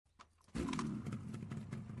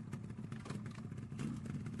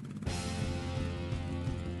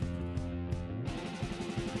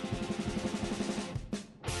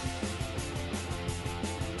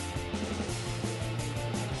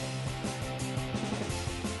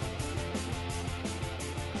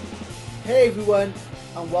Hey everyone,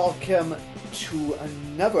 and welcome to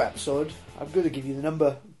another episode. I'm going to give you the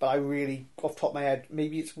number, but I really, off the top of my head,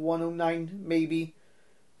 maybe it's 109, maybe.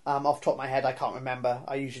 Off the top of my head, I can't remember.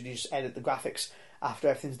 I usually just edit the graphics after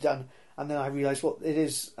everything's done, and then I realise what it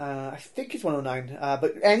is. I think it's 109.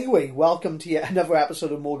 But anyway, welcome to yet another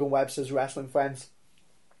episode of Morgan Webster's Wrestling Friends.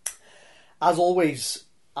 As always,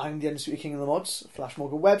 I'm the Undisputed King of the Mods, Flash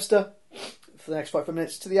Morgan Webster. For the next 45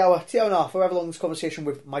 minutes to the hour and a half, however long this conversation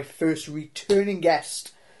with my first returning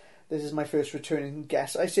guest. This is my first returning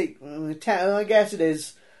guest. I say, I guess it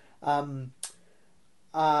is.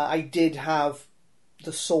 I did have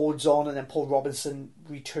the Swords on, and then Paul Robinson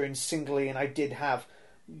returned singly, and I did have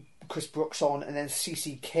Chris Brooks on, and then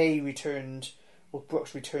CCK returned. Well,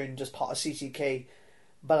 Brooks returned as part of CCK,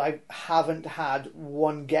 but I haven't had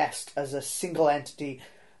one guest as a single entity,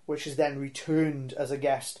 which has then returned as a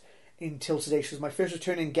guest until today. She was my first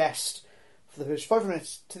returning guest for the first 5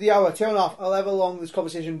 minutes to the hour and a half, however long this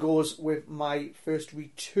conversation goes, with my first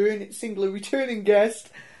singular returning guest,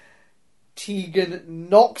 Tegan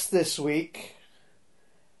Knox, this week.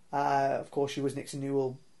 Of course, she was Nixon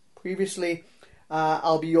Newell previously.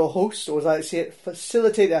 I'll be your host, or as I like to say it,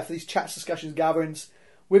 facilitator for these chats, discussions, gatherings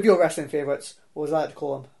with your wrestling favourites, or as I like to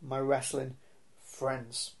call them, my wrestling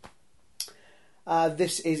friends.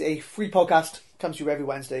 This is a free podcast, comes to you every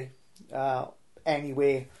Wednesday.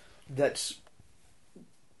 Anyway that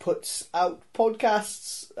puts out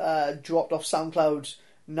podcasts, dropped off SoundCloud.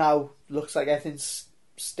 Now looks like everything's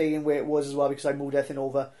staying where it was as well, because I moved everything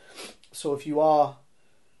over. So if you are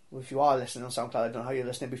listening on SoundCloud, I don't know how you're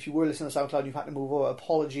listening, but if you were listening on SoundCloud and you've had to move over,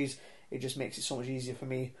 apologies. It just makes it so much easier for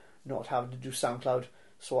me not having to do SoundCloud,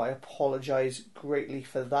 so I apologise greatly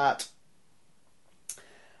for that.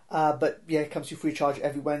 But yeah, it comes to you free of charge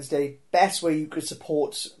every Wednesday. Best way you could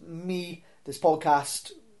support me, this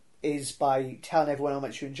podcast, is by telling everyone how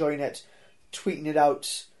much you're enjoying it, tweeting it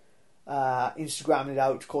out, Instagramming it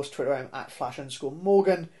out. Of course, Twitter, I'm at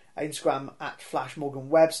 @Flash_Morgan, Instagram at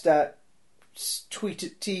 @FlashMorganWebster. Tweet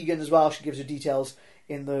at Tegan as well. She gives her details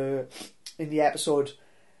in the episode.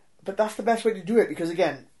 But that's the best way to do it, because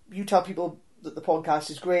again, you tell people that the podcast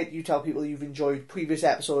is great. You tell people you've enjoyed previous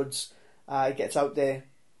episodes. It gets out there.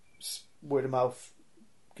 Word of mouth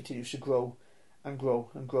continues to grow and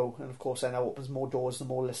grow and grow, and of course then that opens more doors the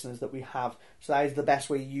more listeners that we have. So that is the best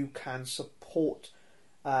way you can support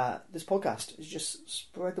this podcast, is just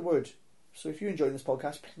spread the word. So if you're enjoying this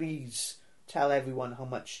podcast, please tell everyone how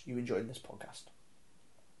much you enjoy this podcast.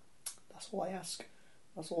 That's all I ask.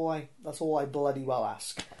 That's all I bloody well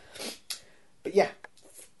ask. But yeah,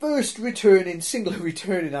 single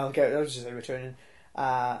returning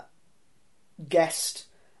guest.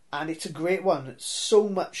 And it's a great one. So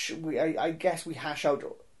much. I guess we hash out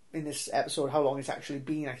in this episode how long it's actually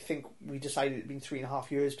been. I think we decided it'd been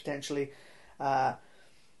 3.5 years potentially.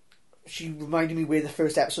 She reminded me where the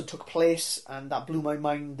first episode took place, and that blew my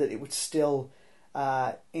mind that it was still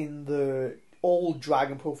in the old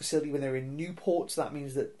Dragon Pro facility when they were in Newport. So that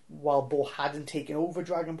means that while Bo hadn't taken over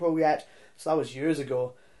Dragon Pro yet, so that was years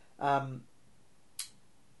ago.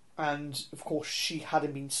 And, of course, she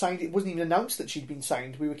hadn't been signed. It wasn't even announced that she'd been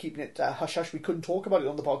signed. We were keeping it hush-hush. We couldn't talk about it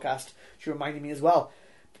on the podcast. She reminded me as well.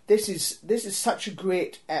 This is such a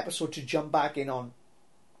great episode to jump back in on.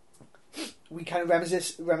 We kind of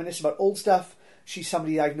reminisce about old stuff. She's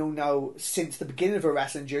somebody I've known now since the beginning of her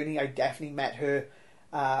wrestling journey. I definitely met her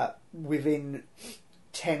within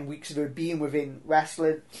 10 weeks of her being within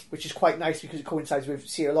wrestling, which is quite nice because it coincides with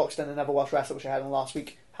Sierra Loxton, another Welsh wrestler, which I had on last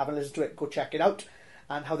week. Haven't listened to it, go check it out.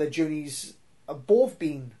 And how their journeys have both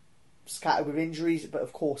been scattered with injuries, but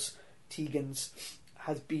of course Tegan's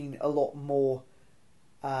has been a lot more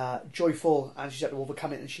joyful, and she's had to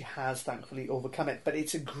overcome it, and she has thankfully overcome it. But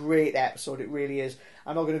it's a great episode, it really is.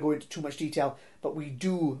 I'm not going to go into too much detail, but we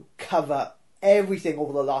do cover everything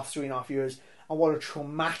over the last 3.5 years, and what a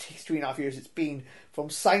traumatic 3.5 years it's been, from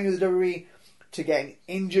signing the WWE to getting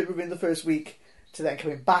injured within the first week, to then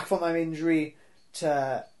coming back from that injury,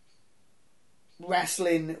 to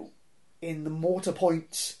wrestling in the Mortar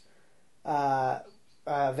Point venue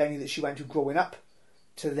that she went to growing up,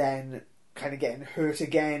 to then kind of getting hurt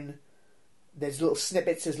again. There's little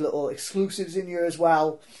snippets, there's little exclusives in here as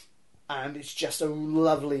well, and it's just a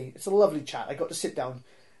lovely chat. I got to sit down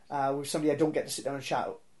with somebody I don't get to sit down and chat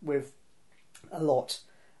with a lot,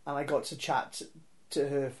 and I got to chat to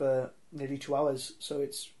her for nearly 2 hours, so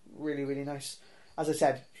it's really, really nice. As I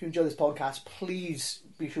said, if you enjoy this podcast, please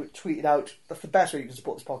be sure to tweet it out. That's the best way you can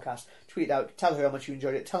support this podcast. Tweet it out. Tell her how much you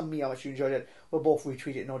enjoyed it. Tell me how much you enjoyed it. We'll both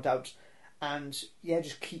retweet it, no doubt. And yeah,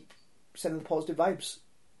 just keep sending the positive vibes.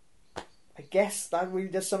 I guess that really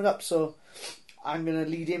does sum it up. So I'm going to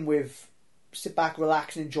lead in with sit back,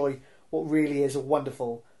 relax, and enjoy what really is a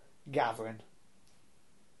wonderful gathering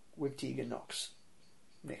with Tegan Knox,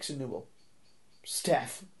 Nixon Newell,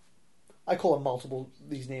 Steph. I call them multiple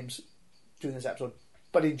these names during this episode,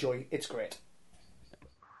 but enjoy. It's great.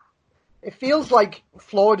 It feels like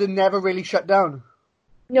Florida never really shut down.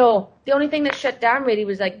 No, the only thing that shut down really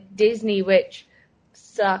was like Disney, which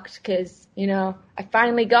sucked because, you know, I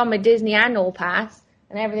finally got my Disney annual pass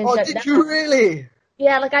and everything shut down. Oh, did you really?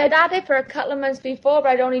 Yeah, like I'd had it for a couple of months before, but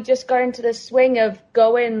I'd only just got into the swing of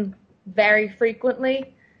going very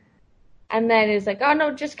frequently. And then it was like, oh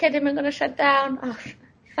no, just kidding, we're going to shut down. Oh,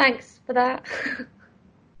 thanks for that.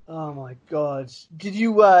 Oh my God. Did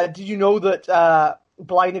you know that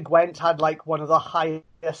Blaenau Gwent had like one of the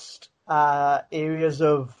highest areas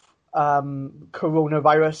of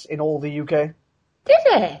coronavirus in all the UK? Did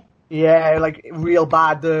it? Yeah, like real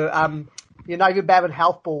bad. The United Bevan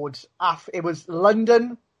Health Board, it was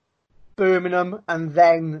London, Birmingham, and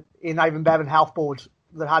then United Bevan Health Board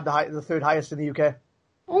that had the third highest in the UK.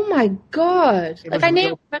 Oh my God. Like I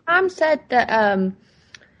knew, my mum said that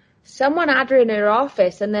someone had her in her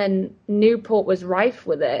office and then Newport was rife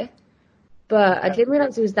with it. But I didn't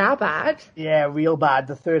realise it was that bad. Yeah, real bad.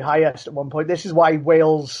 The third highest at one point. This is why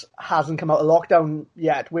Wales hasn't come out of lockdown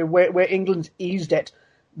yet. Where England's eased it,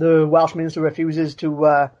 the Welsh Minister refuses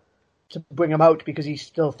to bring him out because he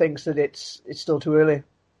still thinks that it's still too early.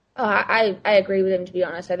 I agree with him, to be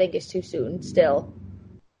honest. I think it's too soon still.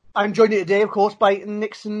 I'm joined today, of course, by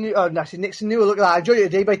Nixon Newell. Look at that. I'm joined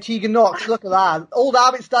today by Tegan Knox. Look at that. Old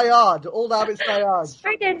habits die hard. Old habits die hard.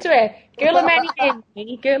 Straight into it. Girl of many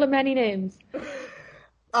names. Girl of many names.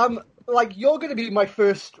 Like you're going to be my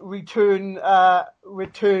first return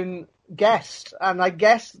guest, and I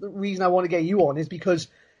guess the reason I want to get you on is because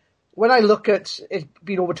when I look at it's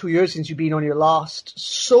been over 2 years since you've been on your last.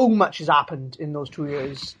 So much has happened in those 2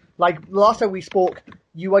 years. Like the last time we spoke,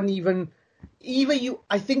 you weren't even.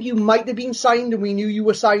 I think you might have been signed and we knew you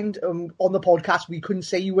were signed. On the podcast, we couldn't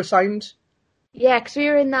say you were signed. Yeah, because we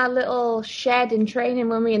were in that little shed in training,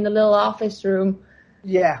 weren't we, in the little office room?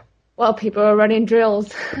 Yeah. While people were running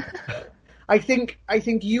drills. I think I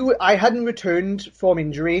hadn't returned from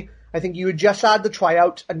injury. I think you had just had the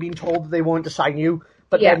tryout and been told that they wanted to sign you,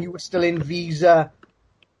 but then you were still in visa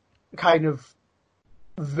kind of...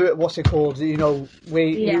 what's it called? You know, where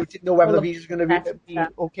you didn't know whether the visa was going to be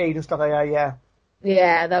okay and stuff like that. Yeah.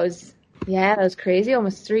 Yeah, that was crazy.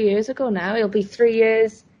 Almost 3 years ago now. It'll be 3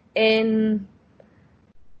 years in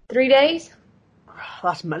 3 days.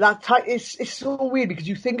 It's so weird because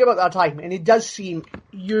you think about that time and it does seem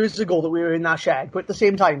years ago that we were in that shed, but at the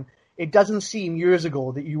same time, it doesn't seem years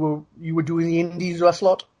ago that you were doing the Indies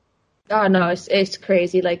wrestle. Oh no, it's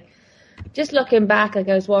crazy. Like. Just looking back, like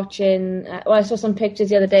I was watching, I saw some pictures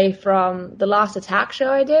the other day from the last Attack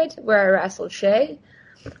show I did, where I wrestled Shay.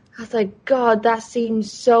 I was like, God, that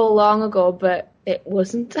seems so long ago, but it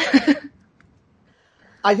wasn't.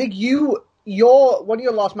 I think one of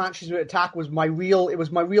your last matches with Attack was my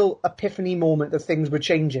real epiphany moment that things were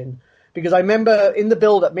changing. Because I remember in the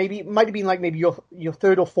build-up, it might have been like maybe your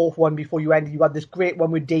third or fourth one before you ended, you had this great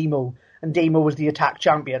one with Damo, and Damo was the Attack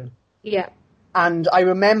champion. Yeah. And I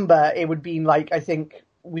remember it would be like, I think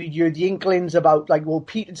we'd heard the inklings about like, well,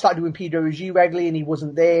 Pete had started doing PWG regularly and he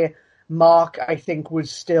wasn't there. Mark, I think was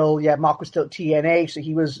still at TNA, so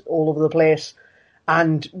he was all over the place.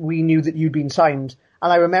 And we knew that you'd been signed.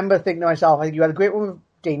 And I remember thinking to myself, I think you had a great one with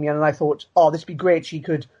Damien, and I thought, oh, this would be great. She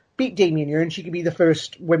could beat Damien here and she could be the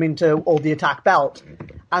first woman to hold the Attack belt.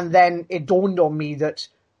 And then it dawned on me that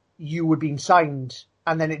you were being signed.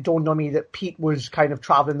 And then it dawned on me that Pete was kind of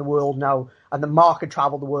traveling the world now, and that Mark had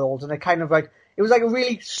traveled the world, and it was like a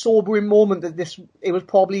really sobering moment that it was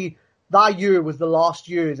probably that year was the last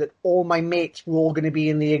year that all my mates were all going to be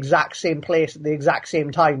in the exact same place at the exact same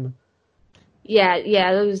time. Yeah,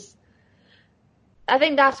 I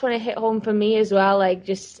think that's when it hit home for me as well. Like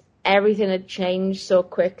just everything had changed so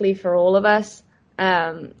quickly for all of us,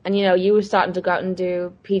 and you know, you were starting to go out and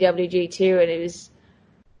do PWG too, and it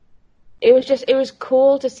was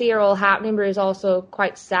cool to see it all happening, but it was also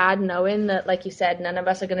quite sad knowing that, like you said, none of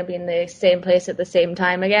us are going to be in the same place at the same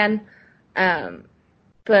time again.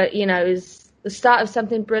 But, you know, it was the start of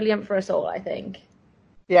something brilliant for us all, I think.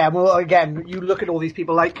 Yeah, well, again, you look at all these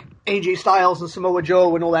people like AJ Styles and Samoa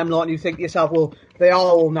Joe and all them lot, and you think to yourself, well, they are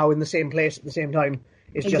all now in the same place at the same time.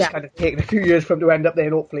 It's just kind of taken a few years for them to end up there,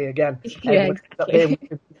 and hopefully, again,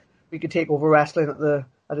 we could take over wrestling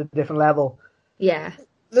at a different level. Yeah.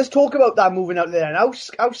 Let's talk about that moving out there. And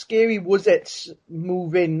how scary was it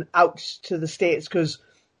moving out to the States? Because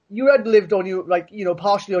you had lived on your, like, you know,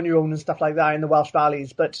 partially on your own and stuff like that in the Welsh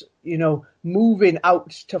Valleys. But, you know, moving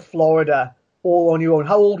out to Florida all on your own.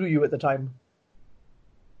 How old were you at the time?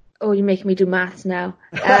 Oh, you're making me do maths now.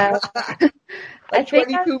 Like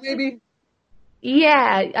 22 maybe?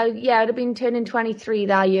 Yeah, I'd have been turning 23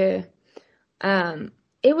 that year.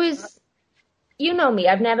 It was, you know me,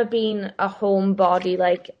 I've never been a homebody.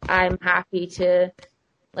 Like, I'm happy to,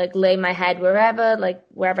 like, lay my head wherever, like,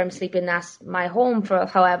 wherever I'm sleeping, that's my home for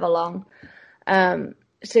however long.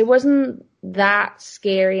 So it wasn't that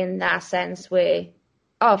scary in that sense where,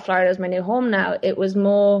 oh, Florida's my new home now. It was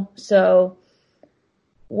more so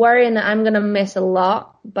worrying that I'm going to miss a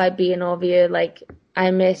lot by being over here. Like,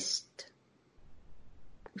 I missed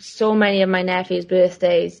so many of my nephew's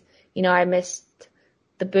birthdays. You know, I missed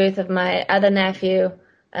the birth of my other nephew.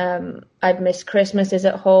 I've missed Christmases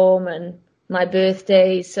at home and my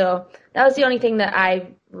birthdays. So that was the only thing that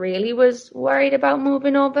I really was worried about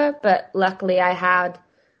moving over. But luckily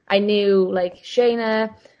I knew like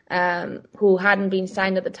Shayna, who hadn't been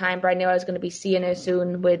signed at the time, but I knew I was going to be seeing her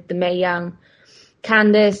soon with the Mae Young.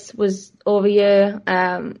 Candice was over here.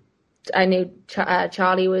 I knew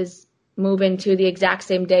Charlie was moving to the exact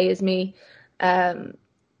same day as me.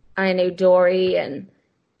 I knew Dory and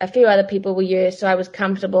a few other people were here, so I was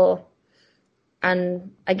comfortable.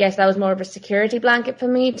 And I guess that was more of a security blanket for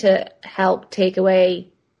me to help take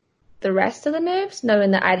away the rest of the nerves,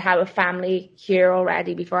 knowing that I'd have a family here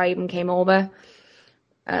already before I even came over.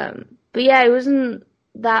 But yeah, it wasn't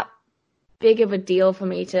that big of a deal for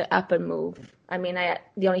me to up and move. I mean,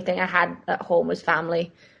 the only thing I had at home was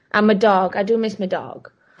family and my dog. I do miss my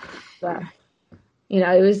dog, but you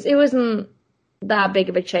know, it wasn't that big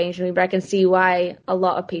of a change for me. But I can see why a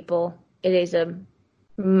lot of people, it is a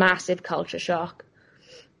massive culture shock.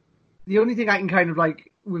 The only thing I can kind of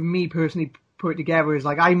like with me personally put it together is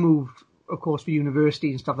like I moved, of course, for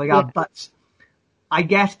university and stuff like that. But I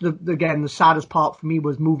guess the saddest part for me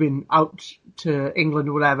was moving out to England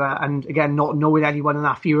or whatever, and again not knowing anyone and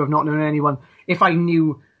that fear of not knowing anyone. If I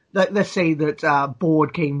knew that, let's say that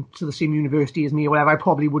Board came to the same university as me or whatever, I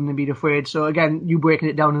probably wouldn't have been afraid. So again, you breaking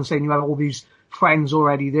it down and saying you have all these friends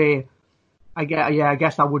already there, I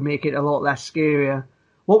guess that would make it a lot less scarier.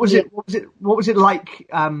 What was it like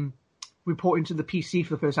reporting to the PC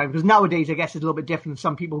for the first time? Because nowadays, I guess it's a little bit different.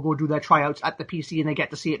 Some people go do their tryouts at the PC and they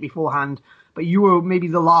get to see it beforehand. But you were maybe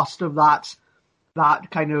the last of that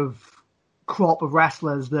kind of crop of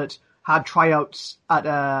wrestlers that had tryouts at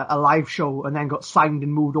a live show and then got signed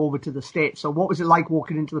and moved over to the States. So what was it like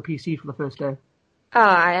walking into the PC for the first day? Oh,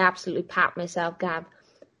 I absolutely pat myself, Gab.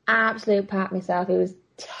 Absolutely pat myself. It was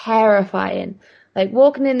terrifying. Like,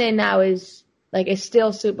 walking in there now is, like, it's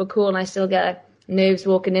still super cool and I still get nerves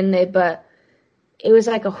walking in there, but it was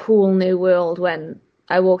like a whole new world when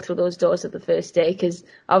I walked through those doors at the first day, because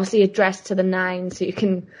obviously you're dressed to the nines so you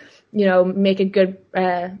can, you know, make a good,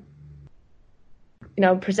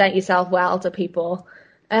 present yourself well to people.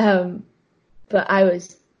 But I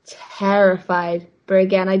was terrified. But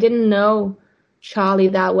again, I didn't know Charlie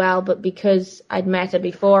that well, but because I'd met her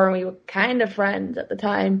before and we were kind of friends at the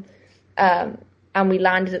time, and we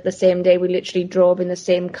landed at the same day, we literally drove in the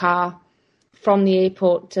same car from the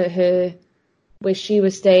airport to her where she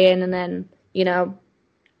was staying. And then, you know,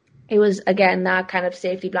 it was, again, that kind of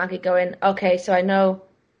safety blanket going, okay, so I know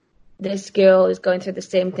this girl is going through the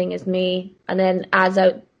same thing as me. And then as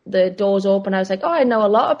the doors open, I was like, oh, I know a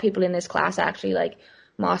lot of people in this class, actually. Like,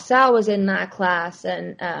 Marcel was in that class,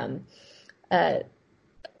 and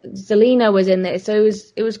Zelina was in there. So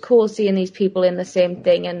it was cool seeing these people in the same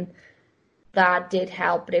thing, and that did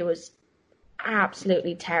help, but it was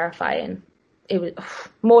absolutely terrifying. It was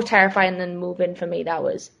more terrifying than moving for me, that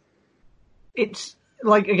was. It's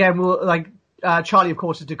like, again, Charlie, of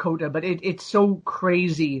course, is Dakota, but it's so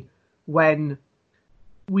crazy when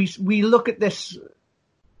we look at this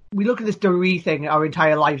Doree thing our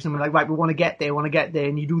entire lives, and we're like, right, we want to get there,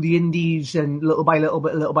 and you do the indies, and little by little,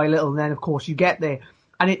 and then, of course, you get there.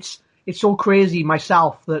 And it's so crazy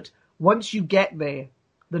myself that once you get there,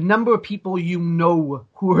 the number of people you know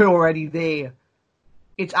who are already there,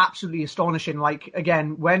 it's absolutely astonishing. Like,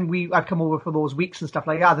 again, when I've come over for those weeks and stuff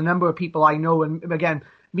like that, the number of people I know, and again,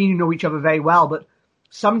 me and you know each other very well, but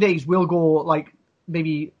some days we'll go, like,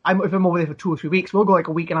 maybe if I'm over there for 2 or 3 weeks, we'll go like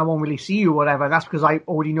a week and I won't really see you or whatever. And that's because I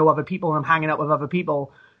already know other people and I'm hanging out with other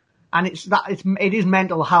people. And it is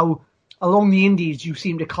mental how along the indies you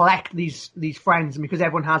seem to collect these friends, and because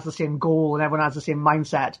everyone has the same goal and everyone has the same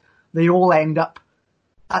mindset, they all end up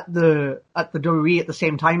at the Doree at the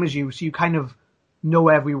same time as you, so you kind of know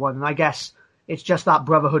everyone. And I guess it's just that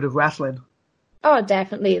brotherhood of wrestling. Oh,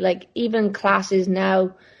 definitely. Like, even classes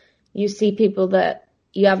now, you see people that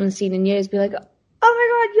you haven't seen in years be like, oh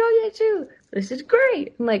my god, you're here too, this is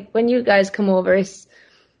great. And like, when you guys come over,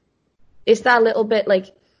 it's that little bit like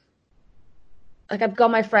I've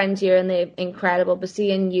got my friends here and they're incredible, but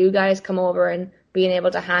seeing you guys come over and being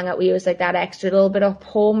able to hang out with you is like that extra little bit of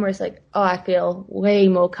home where it's like, oh, I feel way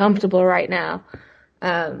more comfortable right now.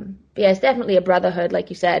 But yeah, it's definitely a brotherhood, like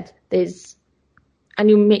you said. And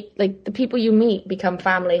you meet, like, the people you meet become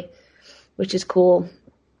family, which is cool.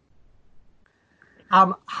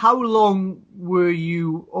 How long were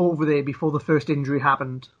you over there before the first injury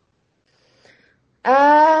happened?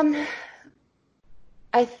 I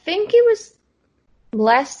think it was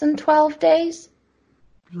less than 12 days.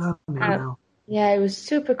 Yeah, it was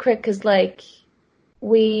super quick because, like,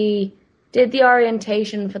 we did the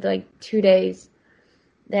orientation for, like, 2 days.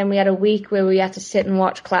 Then we had a week where we had to sit and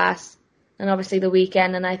watch class. And obviously the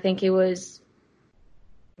weekend, and I think it was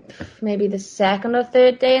maybe the second or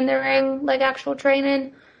third day in the ring, like, actual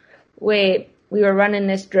training, where we were running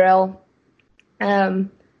this drill. And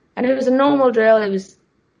it was a normal drill. It was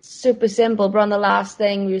super simple. But on the last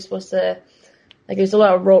thing, we were supposed to, like, it was a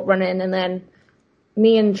lot of rope running, and then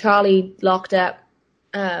me and Charlie locked up.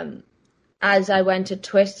 As I went to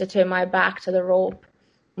twist to turn my back to the rope,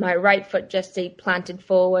 my right foot just planted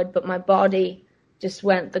forward, but my body just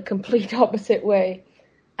went the complete opposite way.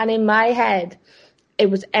 And in my head,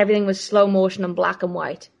 everything was slow motion and black and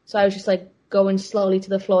white. So I was just like going slowly to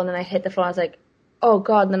the floor, and then I hit the floor. I was like, oh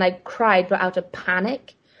God. And then I cried, but out of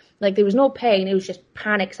panic. Like, there was no pain. It was just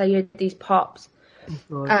panic because I heard these pops.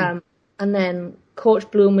 And then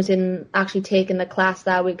Coach Bloom was actually taking the class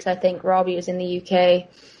that week, because I think Robbie was in the UK.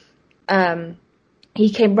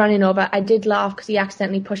 He came running over. I did laugh because he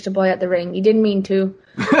accidentally pushed a boy out the ring. He didn't mean to.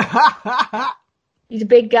 He's a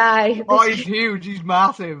big guy. Oh, he's huge. He's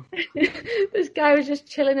massive. This guy was just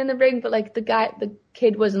chilling in the ring, but like the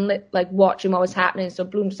kid wasn't watching what was happening. So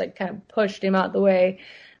Bloom just like kind of pushed him out the way,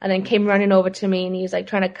 and then came running over to me, and he was like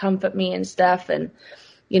trying to comfort me and stuff. And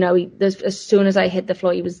you know, as soon as I hit the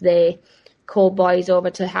floor, he was there. Called boys over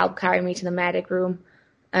to help carry me to the medic room,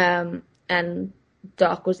 and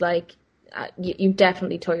Doc was like, "You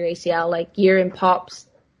definitely tore your ACL. Like, you're in pops,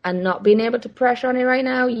 and not being able to pressure on it right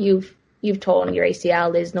now, you've torn your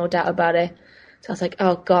ACL. There's no doubt about it." So I was like,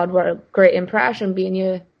 "Oh God, what a great impression being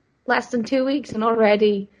here less than 2 weeks and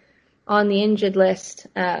already on the injured list."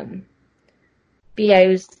 But yeah, it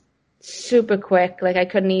was super quick. Like, I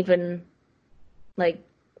couldn't even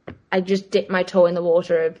I just dipped my toe in the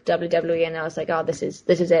water of WWE, and I was like, "Oh, this is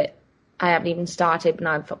it. I haven't even started, but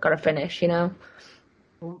now I've got to finish." You know.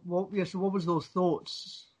 Well, yeah. So, what was those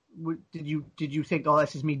thoughts? Did you think, "Oh,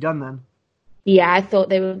 this is me done then"? Yeah, I thought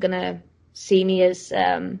they were gonna see me as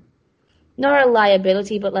not a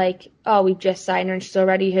liability, but like, "Oh, we've just signed her and she's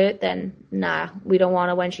already hurt. Then nah, we don't want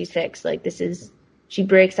her when she's fixed. Like, she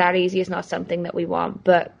breaks that easy. It's not something that we want."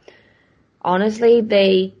 But honestly,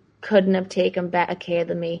 they couldn't have taken better care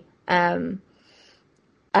than me. I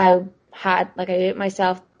hurt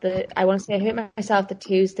myself the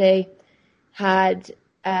Tuesday, had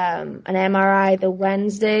an MRI the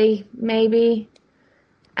Wednesday maybe,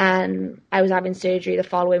 and I was having surgery the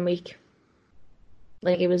following week.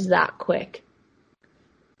 Like, it was that quick.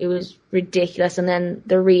 It was ridiculous. And then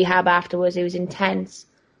the rehab afterwards, it was intense,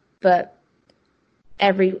 but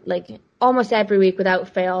almost every week without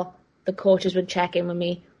fail, the coaches would check in with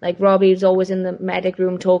me. Like, Robbie was always in the medic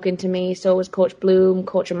room talking to me. So was Coach Bloom,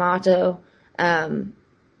 Coach Amato.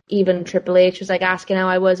 Even Triple H was like asking how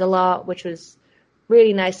I was a lot, which was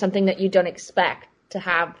really nice. Something that you don't expect to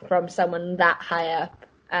have from someone that high up.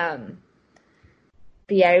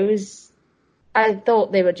 But yeah, I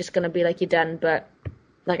thought they were just going to be like, "You're done." But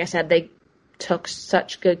like I said, they took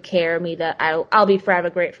such good care of me that I'll be forever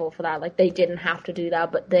grateful for that. Like, they didn't have to do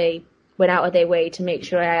that, but they went out of their way to make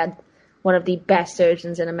sure I had one of the best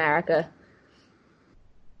surgeons in America.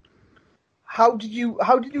 How did you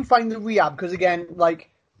find the rehab? Because again,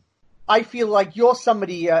 like, I feel like you're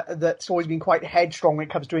somebody that's always been quite headstrong when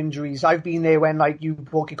it comes to injuries. I've been there when, like, you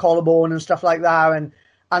broke your collarbone and stuff like that,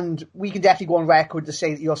 and we can definitely go on record to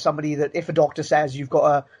say that you're somebody that if a doctor says you've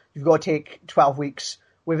got to take 12 weeks,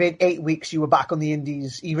 within 8 weeks you were back on the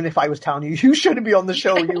indies. Even if I was telling you shouldn't be on the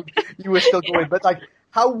show, you were still going. But like,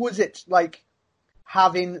 how was it like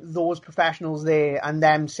having those professionals there and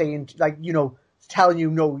them saying, like, you know, telling you,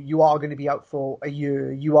 no, you are going to be out for a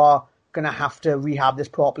year. You are going to have to rehab this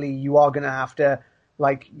properly. You are going to have to,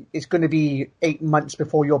 like, it's going to be 8 months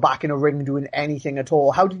before you're back in a ring doing anything at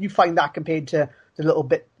all. How did you find that compared to the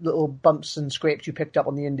little bumps and scrapes you picked up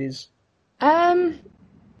on the indies? Like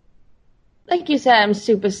you said, I'm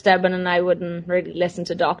super stubborn and I wouldn't really listen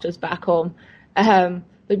to doctors back home.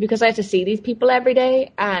 But But because I had to see these people every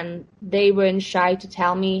day, and they weren't shy to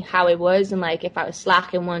tell me how it was, and like if I was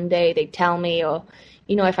slacking one day, they'd tell me, or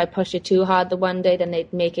if I pushed it too hard the one day, then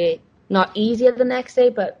they'd make it not easier the next day,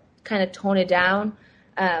 but kind of tone it down.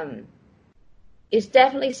 It's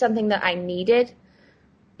definitely something that I needed,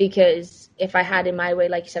 because if I had it my way,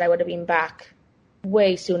 like you said, I would have been back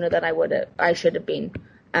way sooner than I should have been.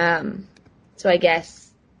 So I guess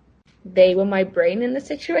they were my brain in the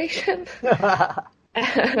situation.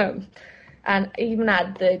 And even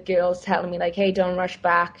had the girls telling me, like, hey, don't rush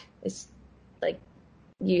back. It's like,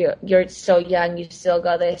 you're so young, you still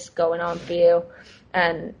got this going on for you.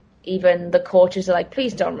 And even the coaches are like,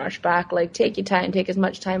 please don't rush back. Like, take your time, take as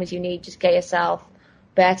much time as you need. Just get yourself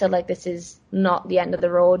better. Like, this is not the end of the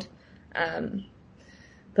road.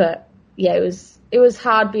 But yeah, it was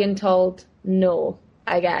hard being told no,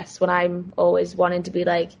 I guess, when I'm always wanting to be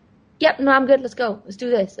like, yep, no, I'm good, let's go, let's do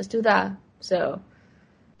this, let's do that. So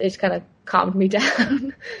it just kind of calmed me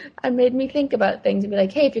down and made me think about things and be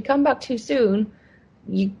like, hey, if you come back too soon,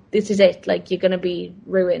 this is it. Like, you're going to be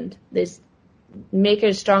ruined. Make it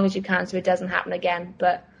as strong as you can so it doesn't happen again.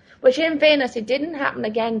 But, which in fairness, it didn't happen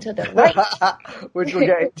again to the right. Which we'll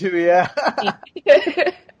get into, yeah.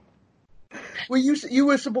 Well, you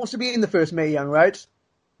were supposed to be in the first Mae Young, right?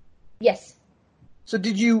 Yes. So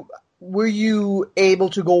were you able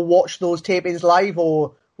to go watch those tapings live,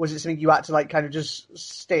 or was it something you had to like kind of just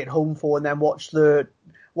stay at home for and then watch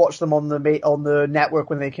them on the network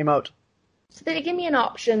when they came out? So they gave me an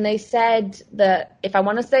option. They said that if I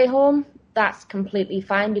want to stay home, that's completely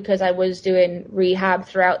fine, because I was doing rehab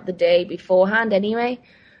throughout the day beforehand anyway.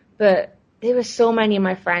 But there were so many of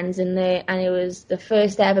my friends in there, and it was the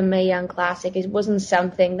first ever Mae Young Classic. It wasn't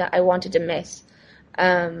something that I wanted to miss.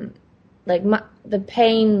 The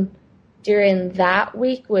pain during that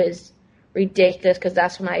week was ridiculous, because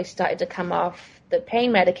that's when I started to come off the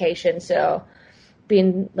pain medication. So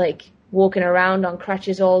being like walking around on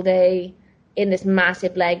crutches all day in this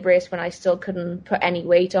massive leg brace when I still couldn't put any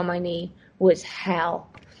weight on my knee was hell.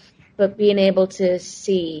 But being able to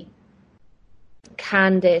see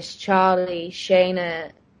Candice, Charlie,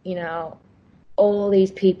 Shayna, all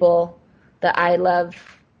these people that I love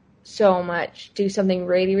so much do something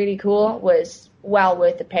really, really cool was well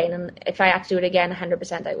worth the pain. And if I had to do it again,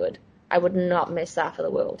 100% I would. I would not miss that for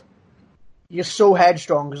the world. You're so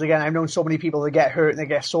headstrong, because again, I've known so many people that get hurt and they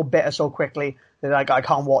get so bitter so quickly. They're like, I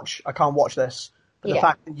can't watch this. But the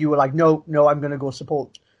fact that you were like, no, I'm going to go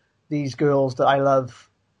support these girls that I love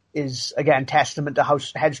is, again, testament to how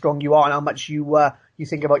headstrong you are and how much you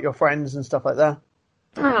think about your friends and stuff like that.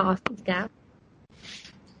 Oh, thanks, Gav.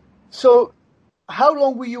 So, how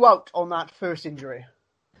long were you out on that first injury?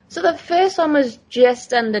 So the first one was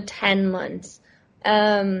just under 10 months.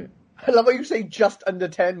 I love how you say just under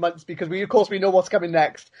 10 months, because we know what's coming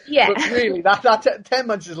next. Yeah. But really, that 10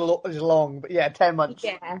 months is long, but yeah, 10 months.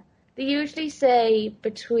 Yeah. They usually say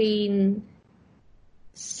between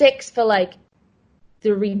 6 for, like,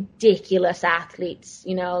 the ridiculous athletes,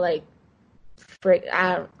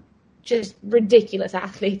 just ridiculous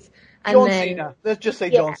athletes. And John Cena. Let's just say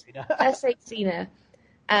John Cena. Let's say Cena.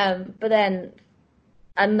 But then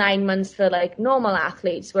 9 months for like normal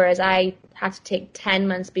athletes, whereas I had to take 10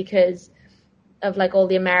 months because of like all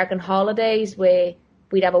the American holidays where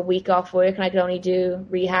we'd have a week off work and I could only do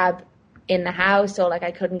rehab in the house, or like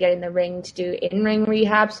I couldn't get in the ring to do in-ring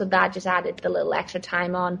rehab, so that just added the little extra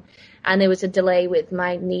time on. And there was a delay with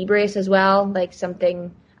my knee brace as well, like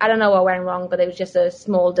something, I don't know what went wrong, but there was just a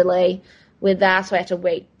small delay with that, so I had to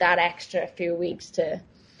wait that extra few weeks to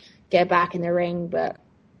get back in the ring. But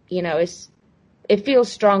it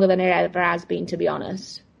feels stronger than it ever has been, to be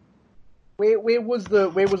honest. Where was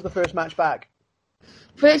the first match back?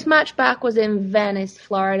 First match back was in Venice,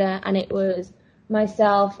 Florida, and it was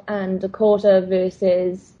myself and Dakota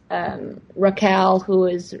versus Raquel, who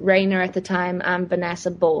was Reina at the time, and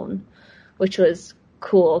Vanessa Bone, which was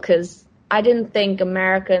cool because I didn't think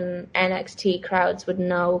American NXT crowds would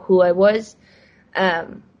know who I was,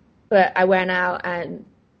 but I went out and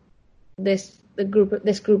this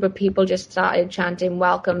group of people just started chanting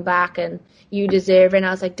 "Welcome back" and "You deserve it." And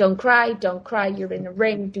I was like, "Don't cry, don't cry. You're in the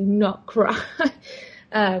ring. Do not cry."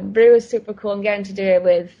 But it was super cool, and getting to do it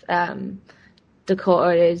with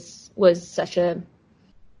Dakota was such a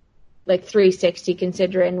 360,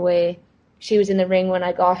 considering where she was in the ring when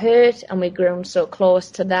I got hurt, and we grown so close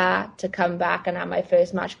to that. To come back and have my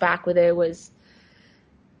first match back with her was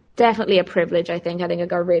definitely a privilege. I think I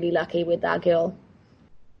got really lucky with that girl.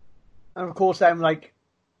 And of course, then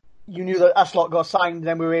you knew that Slot got signed, and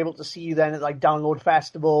then we were able to see you then at Download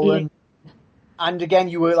Festival, And again,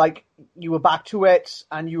 you were back to it,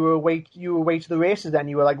 and you were away to the races. Then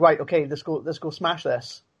you were like, right, okay, let's go smash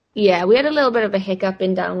this. Yeah, we had a little bit of a hiccup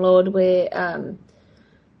in download where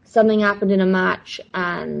something happened in a match,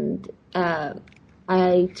 and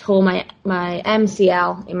I tore my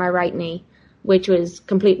MCL in my right knee, which was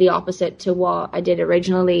completely opposite to what I did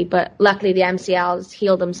originally. But luckily, the MCLs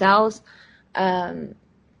healed themselves. But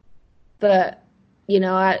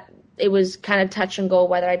it was kind of touch and go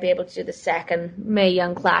whether I'd be able to do the second Mae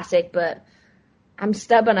Young Classic, but I'm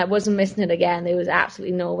stubborn. I wasn't missing it again. There was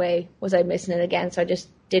absolutely no way was I missing it again. So I just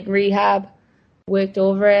did rehab, worked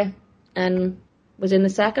over it, and was in the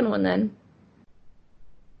second one then.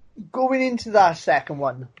 Going into that second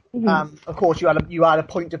one, of course you had a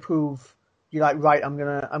point to prove. You're like, right, I'm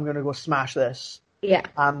gonna go smash this. Yeah.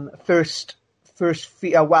 First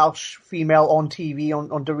Welsh female on TV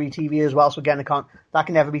on Dairy TV as well. So again, that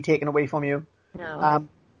can never be taken away from you. No.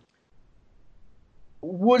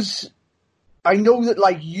 I know that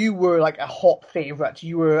like you were like a hot favourite.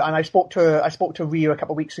 You were, and I spoke to Rhea a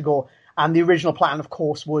couple of weeks ago, and the original plan, of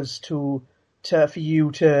course, was for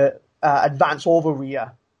you to advance over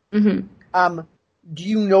Rhea. Mm-hmm. Do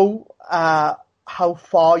you know how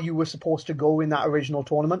far you were supposed to go in that original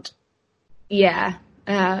tournament? Yeah.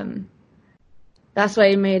 That's why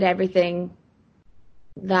it made everything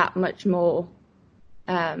that much more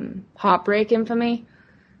heartbreaking for me.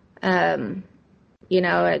 I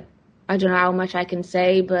don't know how much I can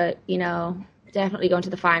say, but, definitely going to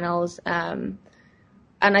the finals. And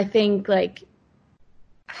I think, like,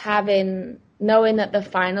 knowing that the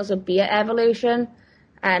finals would be at Evolution,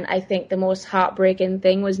 and I think the most heartbreaking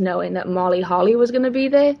thing was knowing that Molly Holly was going to be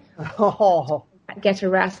there. Oh. Get to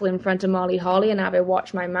wrestle in front of Molly Holly and have her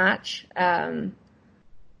watch my match.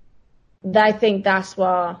 I think that's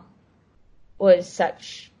what was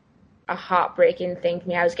such a heartbreaking thing for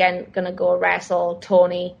me. I was going to go wrestle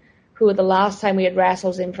Tony, who the last time we had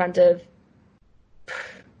wrestled in front of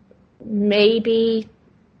maybe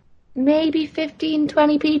 15,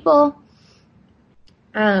 20 people.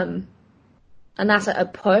 And that's a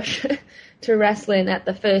push to wrestling at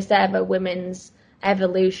the first ever women's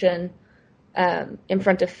Evolution in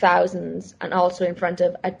front of thousands and also in front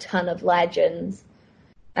of a ton of legends.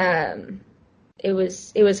 It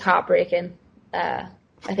was heartbreaking. I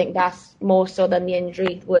think that's more so than the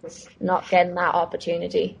injury was not getting that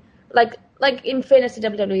opportunity. Like in fairness to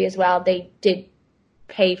WWE as well, they did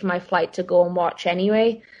pay for my flight to go and watch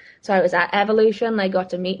anyway. So I was at Evolution. I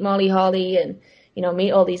got to meet Molly Holly and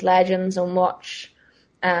meet all these legends and watch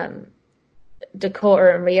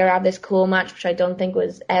Dakota and Rhea have this cool match, which I don't think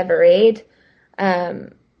was ever aired,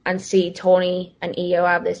 and see Tony and Io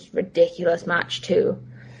have this ridiculous match too.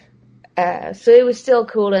 So it was still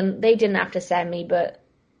cool, and they didn't have to send me, but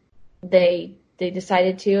they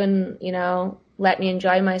decided to, and let me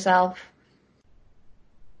enjoy myself.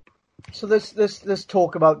 So let's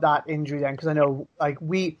talk about that injury then, because I know I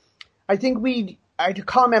can't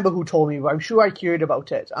remember who told me, but I'm sure I heard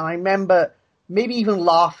about it, and I remember maybe even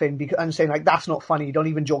laughing and saying like, "That's not funny. Don't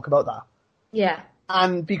even joke about that." Yeah.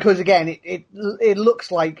 And because again, it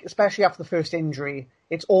looks like, especially after the first injury,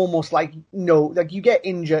 it's almost like you get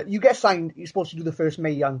injured, you get signed, you're supposed to do the first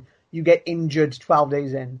Mae Young, you get injured 12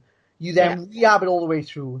 days in, you then rehab it all the way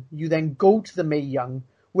through, you then go to the Mae Young,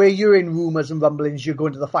 where you're in rumours and rumblings, you're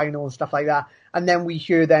going to the final and stuff like that, and then we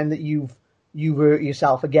hear then that you've hurt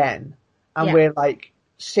yourself again, and we're like,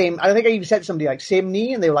 same, I think I even said to somebody like, same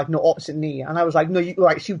knee, and they were like, no, opposite knee, and I was like, no,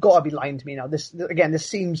 so you've got to be lying to me now.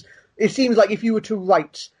 It seems like if you were to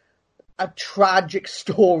write a tragic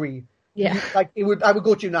story, I would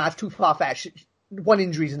go to you, it's too far-fetched. One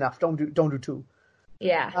injury's enough. Don't do two.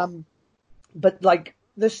 Yeah. But like,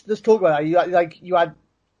 let's talk about that. You had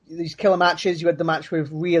these killer matches. You had the match with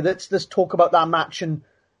Rhea. Let's talk about that match and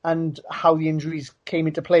how the injuries came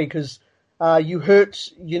into play, because you hurt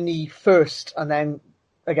your knee first, and then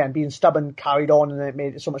again being stubborn carried on, and it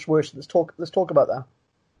made it so much worse. Let's talk about that.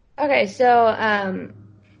 Okay, so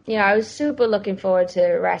I was super looking forward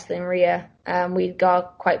to wrestling Rhea. We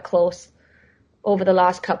got quite close over the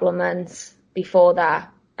last couple of months before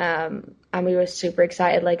that. And we were super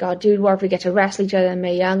excited, like, oh, dude, what if we get to wrestle each other in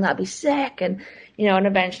Mae Young? That'd be sick. And, and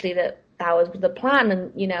eventually that was the plan.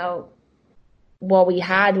 And, what we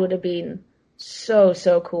had would have been so,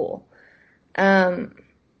 so cool. So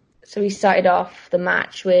we started off the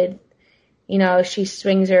match with, she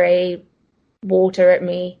swings her water at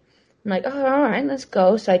me. I'm like, oh, all right, let's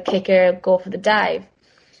go. So I kick her, go for the dive,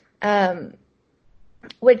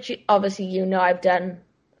 which obviously I've done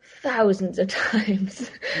thousands of times.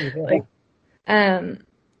 Yeah.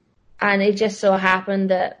 And it just so happened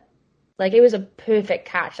that like, it was a perfect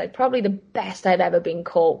catch, like probably the best I'd ever been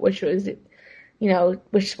caught, which was,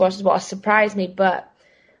 which was what surprised me. But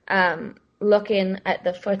looking at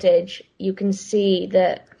the footage, you can see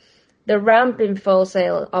that the ramp in Full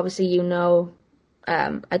Sail, obviously, I don't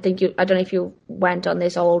know if you went on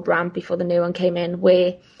this old ramp before the new one came in,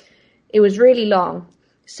 where it was really long.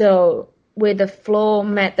 So where the floor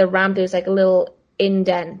met the ramp, there was like a little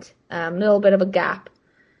indent, a little bit of a gap.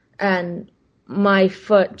 And my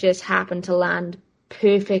foot just happened to land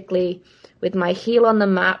perfectly with my heel on the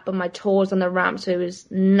mat, but my toes on the ramp, so it was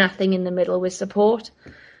nothing in the middle with support.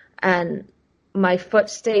 And my foot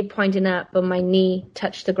stayed pointing up, but my knee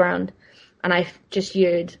touched the ground. And I just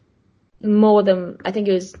heard more than, I think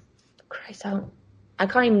it was, Christ, I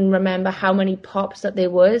can't even remember how many pops that there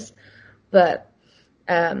was, but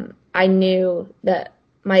I knew that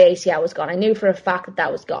my ACL was gone. I knew for a fact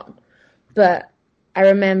that was gone. But I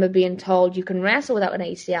remember being told you can wrestle without an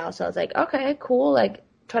ACL. So I was like, okay, cool. Like,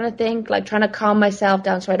 trying to think, like, trying to calm myself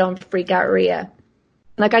down so I don't freak out Rhea.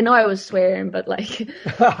 Like, I know I was swearing, but, like,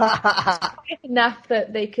 enough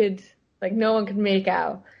that they could, like, no one could make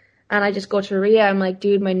out. And I just go to Rhea. I'm like,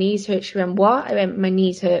 dude, my knees hurt. She went, what? I went, my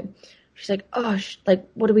knees hurt. She's like, oh, like,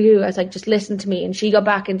 what do we do? I was like, just listen to me. And she got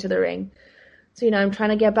back into the ring. So, I'm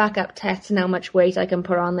trying to get back up, testing how much weight I can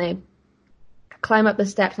put on there. Climb up the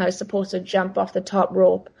steps, and I was supposed to jump off the top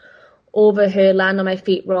rope over her, land on my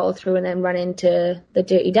feet, roll through, and then run into the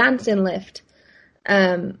Dirty Dancing lift.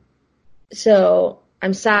 So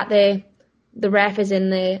I'm sat there. The ref is in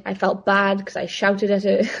there. I felt bad because I shouted at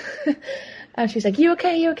her. And she's like, you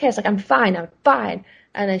okay? You okay? I was like, I'm fine.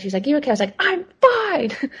 And then she's like, you okay? I was like, I'm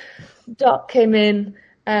fine. Doc came in.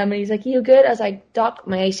 And he's like, you good? I was like, Doc,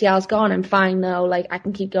 my ACL's gone. I'm fine now. Like, I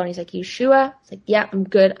can keep going. He's like, you sure? I was like, yeah, I'm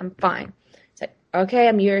good. I'm fine. He's like, okay,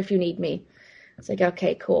 I'm here if you need me. I was like,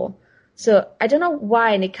 okay, cool. So I don't know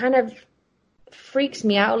why, and it kind of freaks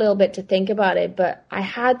me out a little bit to think about it, but I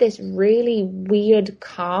had this really weird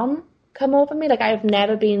calm come over me. Like, I've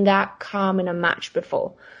never been that calm in a match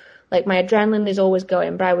before. Like, my adrenaline is always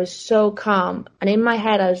going, but I was so calm. And in my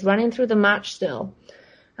head, I was running through the match still.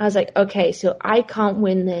 I was like, okay, so I can't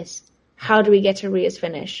win this. How do we get to Rhea's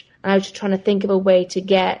finish? And I was just trying to think of a way to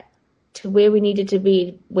get to where we needed to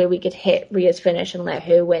be, where we could hit Rhea's finish and let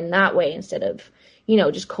her win that way instead of,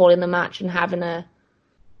 just calling the match and having a,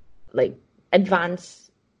 like, advance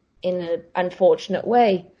in an unfortunate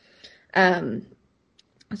way. So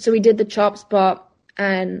we did the chop spot,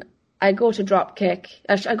 and I go to drop kick.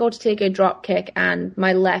 I go to take a drop kick, and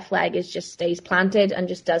my left leg just stays planted and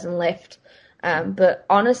just doesn't lift. But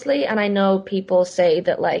honestly, and I know people say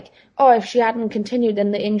that, like, oh, if she hadn't continued,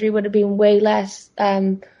 then the injury would have been way less,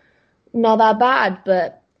 not that bad.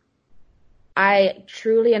 But I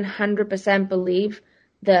truly and 100% believe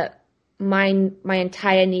that my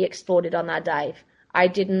entire knee exploded on that dive. I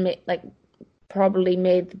didn't probably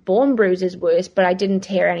made the bone bruises worse, but I didn't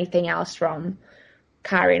tear anything else from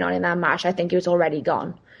carrying on in that match. I think it was already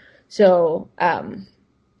gone. So,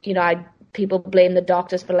 people blame the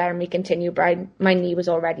doctors for letting me continue, but my knee was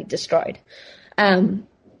already destroyed. I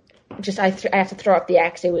had to throw up the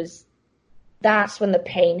X. That's when the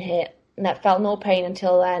pain hit, and I felt no pain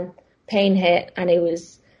until then. Pain hit, and it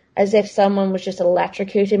was as if someone was just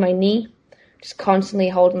electrocuting my knee, just constantly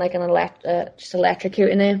holding like just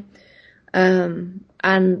electrocuting it.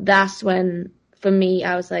 And that's when, for me,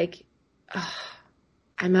 I was like, oh,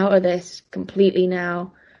 I'm out of this completely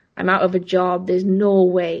now. I'm out of a job. There's no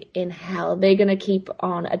way in hell they're going to keep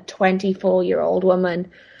on a 24-year-old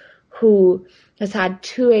woman who has had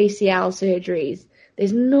 2 ACL surgeries.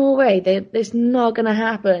 There's no way. It's not going to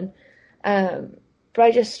happen. But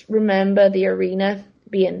I just remember the arena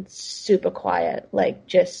being super quiet, like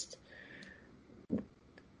just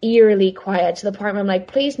eerily quiet, to the point where I'm like,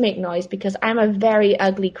 please make noise, because I'm a very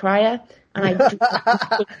ugly crier. And I do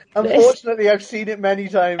Unfortunately, I've seen it many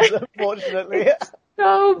times, unfortunately.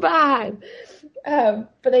 So bad.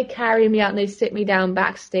 But they carry me out and they sit me down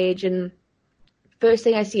backstage, and first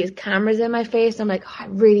thing I see is cameras in my face. I'm like, oh, I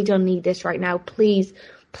really don't need this right now. Please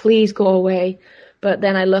go away. But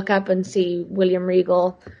then I look up and see William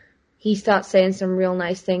Regal. He starts saying some real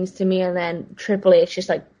nice things to me, and then Triple H just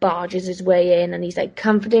like barges his way in, and he's like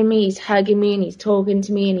comforting me, he's hugging me, and he's talking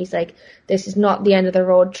to me, and he's like, this is not the end of the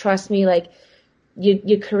road. Trust me, like,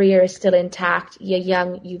 your career is still intact. You're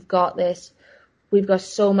young. You've got this. We've got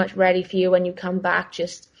so much ready for you when you come back.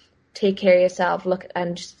 Just take care of yourself, look,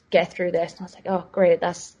 and just get through this. And I was like, oh, great.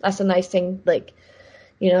 That's a nice thing. Like,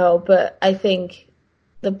 but I think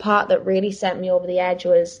the part that really sent me over the edge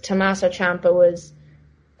was Tommaso Ciampa was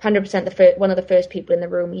 100% one of the first people in the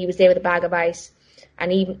room. He was there with a bag of ice,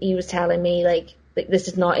 and he was telling me, like, this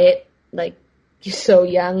is not it. like, you're so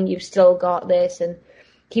young, you've still got this. And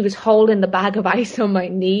he was holding the bag of ice on my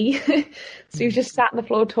knee. So he was just sat on the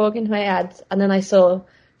floor talking to my dad. And then I saw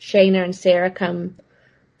Shayna and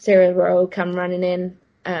Sarah Rowe come running in,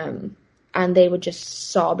 and they were just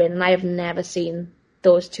sobbing. And I have never seen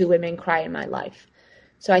those two women cry in my life.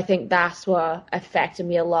 So I think that's what affected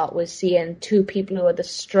me a lot, was seeing two people who are the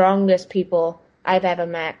strongest people I've ever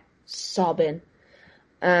met sobbing.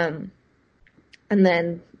 And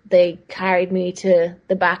then they carried me to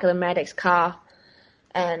the back of the medic's car,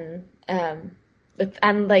 and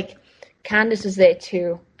like Candice was there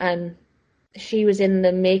too, and she was in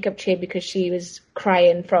the makeup chair because she was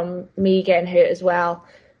crying from me getting hurt as well.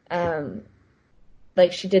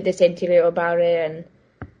 Like, she did this interview about it, and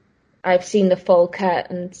I've seen the full cut,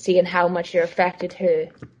 and seeing how much it affected her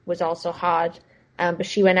was also hard. But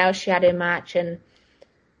she went out, she had her match, and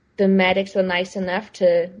the medics were nice enough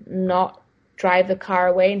to not drive the car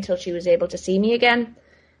away until she was able to see me again.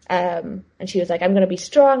 And she was like, I'm going to be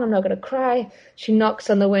strong, I'm not going to cry. She knocks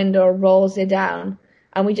on the window, rolls it down,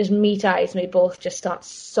 and we just meet eyes, and we both just start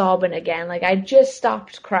sobbing again. Like, I just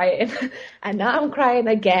stopped crying, and now I'm crying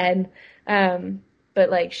again. But,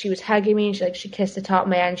 like, she was hugging me, and she kissed the top of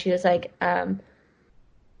my head, and she was like,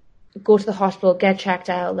 go to the hospital, get checked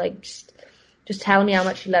out, like, just tell me how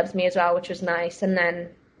much she loves me as well, which was nice. And then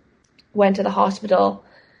went to the hospital,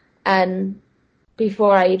 and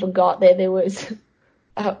before I even got there, there was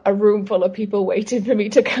a room full of people waiting for me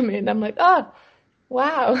to come in. I'm like, oh,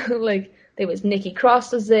 wow. Like, there was Nikki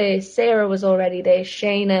Cross was there, Sarah was already there,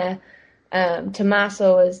 Shayna,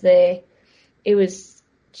 Tommaso was there. It was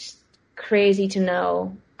just crazy to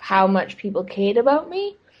know how much people cared about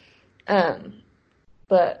me.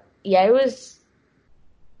 But yeah, it was,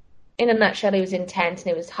 in a nutshell, it was intense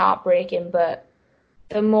and it was heartbreaking, but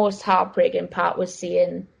the most heartbreaking part was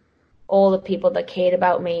seeing all the people that cared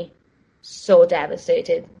about me so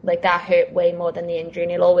devastated. Like, that hurt way more than the injury,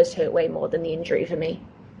 and it'll always hurt way more than the injury for me.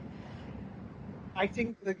 I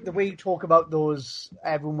think the way you talk about those,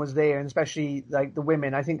 everyone was there, and especially like the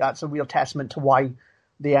women, I think that's a real testament to why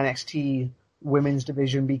the NXT women's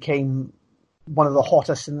division became one of the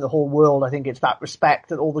hottest in the whole world. I think it's that respect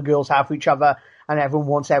that all the girls have for each other, and everyone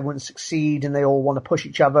wants everyone to succeed, and they all want to push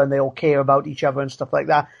each other, and they all care about each other and stuff like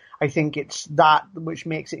that. I think it's that which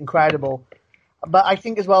makes it incredible. But I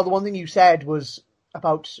think as well, the one thing you said was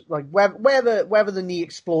about like whether the knee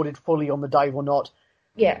exploded fully on the dive or not.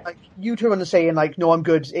 Yeah. Like, you two are saying like, no, I'm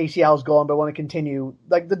good, ACL's gone, but I want to continue.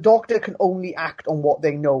 Like, the doctor can only act on what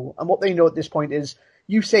they know, and what they know at this point is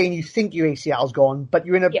you saying you think your ACL's gone, but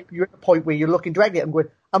you're at a point where you're looking directly at them going,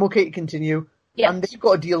 I'm okay to continue. Yeah. And they've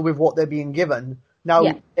got to deal with what they're being given.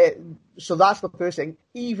 Now, so that's the first thing.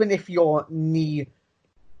 Even if your knee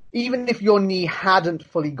hadn't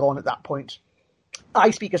fully gone at that point,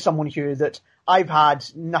 I speak as someone here that I've had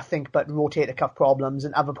nothing but rotator cuff problems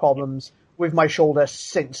and other problems with my shoulder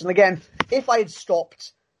since. And again, if I had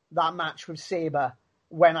stopped that match with Sabre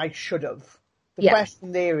when I should have, the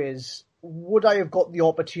question there is, would I have got the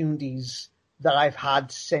opportunities that I've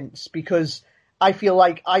had since? Because I feel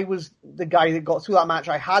like I was the guy that got through that match.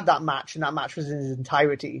 I had that match, and that match was in its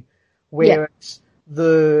entirety. Whereas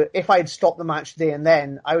if I had stopped the match there and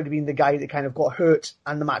then, I would have been the guy that kind of got hurt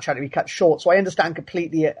and the match had to be cut short. So I understand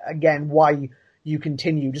completely, again, why you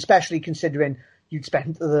continued, especially considering you'd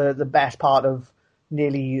spent the best part of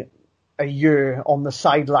nearly a year on the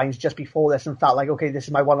sidelines just before this and felt like, okay, this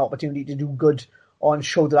is my one opportunity to do good on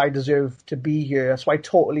show that I deserve to be here. So I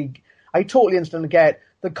totally understand and get.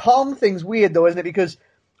 The calm thing's weird though, isn't it? Because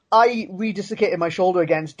I redislocated my shoulder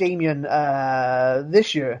against Damien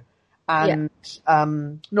this year. And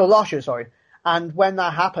last year, sorry. And when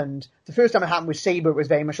that happened, the first time it happened with Sabre, it was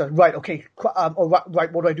very much like, right, okay,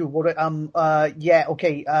 right, what do I do?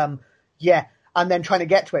 And then trying to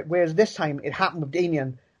get to it. Whereas this time it happened with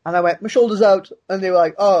Damien, and I went, my shoulder's out, and they were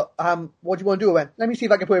like, what do you want to do? I went, let me see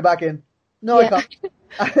if I can put it back in. No, I can't.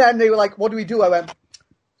 And then they were like, what do we do? I went,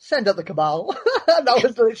 send up the Cabal. And that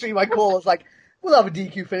was literally my call. It's like, we'll have a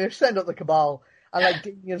DQ finish, send up the Cabal. And like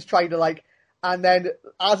Damien's trying to like, and then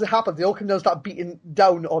as it happens, they all come down and start beating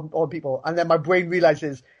down on people. And then my brain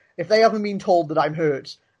realizes, if they haven't been told that I'm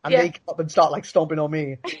hurt, and they come up and start like stomping on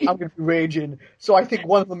me, I'm going to be raging. So I think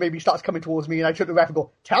one of them maybe starts coming towards me, and I turn to the ref and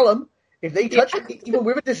go, tell them, if they touch me, even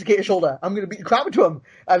with a dislocated shoulder, I'm going to beat the crap into them.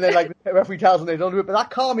 And then like the referee tells them they don't do it. But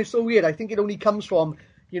that calm is so weird. I think it only comes from,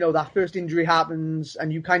 that first injury happens,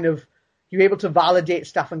 and you're able to validate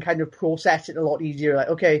stuff and kind of process it a lot easier. Like,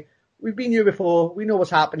 okay, we've been here before, we know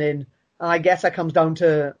what's happening. And I guess that comes down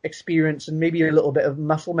to experience and maybe a little bit of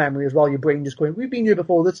muscle memory as well. Your brain just going, we've been here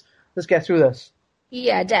before, let's get through this.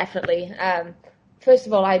 Yeah, definitely. First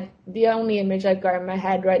of all, the only image I've got in my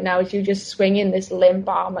head right now is you just swinging this limp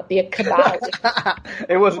arm at the cabal.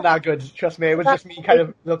 It wasn't that good, trust me. It was just me kind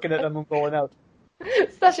of looking at them and going out.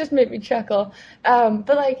 So that's just made me chuckle. But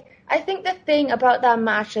like, I think the thing about that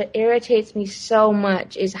match that irritates me so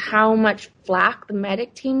much is how much flack the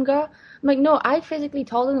medic team got. I'm like, no, I physically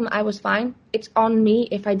told them I was fine. It's on me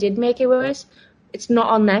if I did make it worse. It's not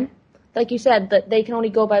on them. Like you said, that they can only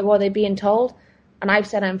go by what they're being told, and I've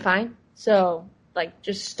said I'm fine. So, like,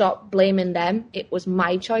 just stop blaming them. It was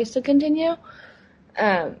my choice to continue.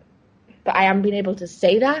 But I haven't been able to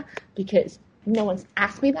say that because no one's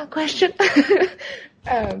asked me that question.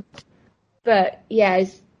 But yeah,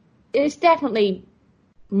 it's definitely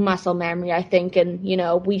muscle memory, I think, and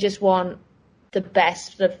we just want the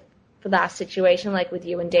best for that situation. Like with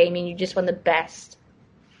you and Damien, you just want the best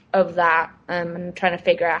of that, and trying to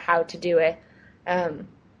figure out how to do it. But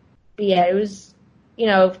yeah, it was,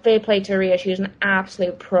 fair play to Rhea. She was an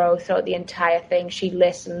absolute pro throughout the entire thing. She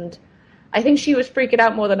listened. I think she was freaking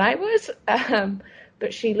out more than I was,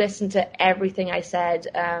 but she listened to everything I said.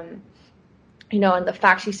 And the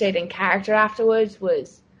fact she stayed in character afterwards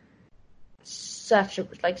was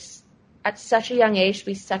at such a young age to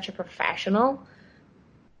be such a professional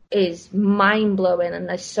is mind-blowing, and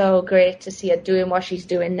it's so great to see her doing what she's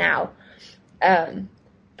doing now.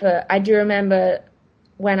 But I do remember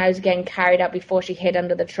when I was getting carried out before she hid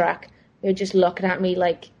under the truck, they were just looking at me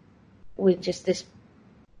like with just this.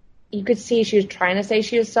 You could see she was trying to say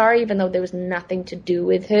she was sorry, even though there was nothing to do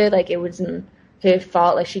with her. Like, it wasn't her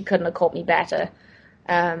fault. Like, she couldn't have caught me better.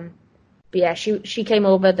 But yeah, she came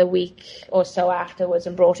over the week or so afterwards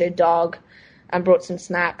and brought her dog and brought some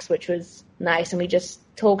snacks, which was nice. And we just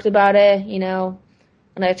talked about it, And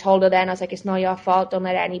I told her then, I was like, it's not your fault. Don't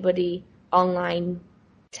let anybody online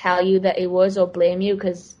tell you that it was or blame you,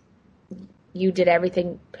 because you did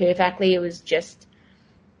everything perfectly. It was just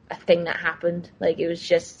a thing that happened. Like, it was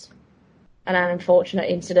just an unfortunate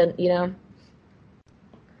incident,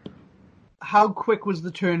 How quick was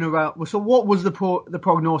the turnaround? So what was the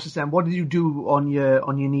prognosis then? What did you do on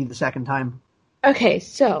your knee the second time? Okay,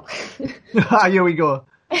 so here we go.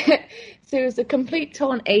 So it was a complete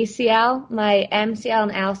torn ACL. My MCL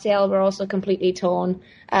and LCL were also completely torn.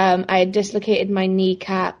 I had dislocated my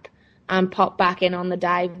kneecap and popped back in on the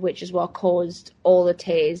dive, which is what caused all the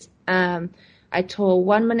tears. I tore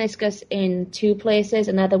one meniscus in 2 places,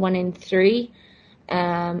 another one in 3.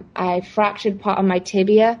 I fractured part of my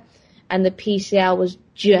tibia, and the PCL was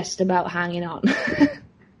just about hanging on.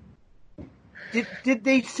 Did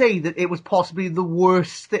they say that it was possibly the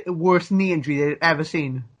worst knee injury they'd ever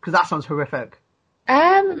seen? Because that sounds horrific.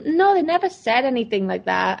 No, they never said anything like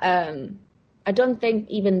that. I don't think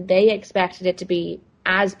even they expected it to be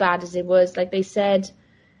as bad as it was. Like they said,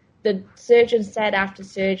 the surgeon said after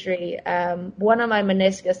surgery, one of my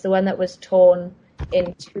meniscus, the one that was torn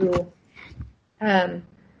in 2,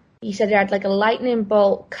 he said it had like a lightning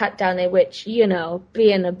bolt cut down there, which, being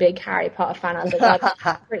a big Harry Potter fan, I was like,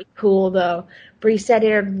 that's pretty cool though. But he said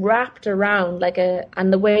it had wrapped around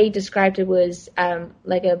and the way he described it was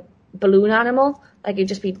like a balloon animal, like it'd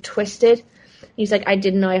just be twisted. He's like, I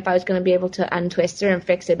didn't know if I was going to be able to untwist her and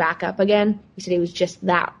fix it back up again. He said it was just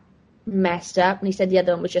that messed up. And he said the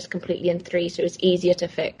other one was just completely in 3, so it was easier to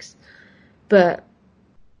fix. But,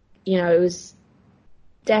 it was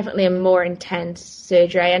definitely a more intense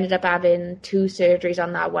surgery. I ended up having 2 surgeries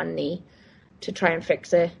on that one knee to try and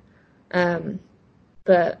fix it.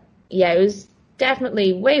 But yeah, it was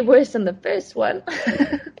definitely way worse than the first one.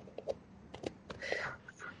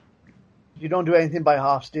 You don't do anything by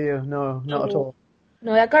halves, do you? No, not at all.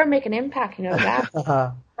 No, I got to make an impact,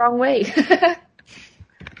 that. Wrong way.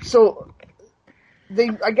 So,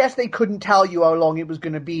 I guess they couldn't tell you how long it was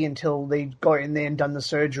going to be until they got in there and done the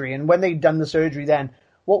surgery. And when they'd done the surgery then,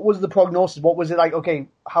 what was the prognosis? What was it like? Okay,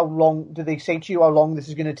 how long did they say to you how long this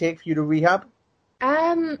is going to take for you to rehab?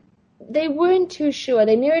 They weren't too sure.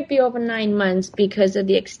 They knew it'd be over 9 months because of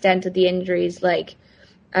the extent of the injuries. Like,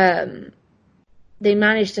 they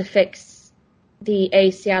managed to fix the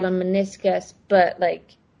ACL and meniscus, but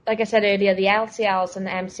like I said earlier, the LCLs and the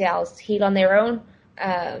MCLs heal on their own.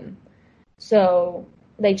 So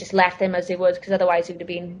they just left them as they was, because otherwise it would have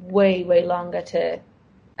been way, way longer to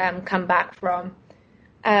come back from.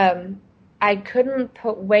 I couldn't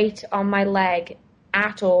put weight on my leg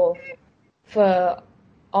at all for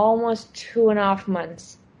almost 2.5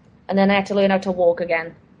 months. And then I had to learn how to walk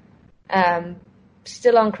again.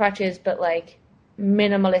 Still on crutches, but like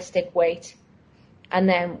minimalistic weight. And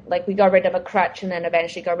then like we got rid of a crutch and then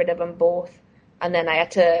eventually got rid of them both. And then I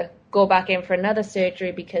had to go back in for another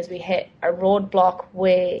surgery because we hit a roadblock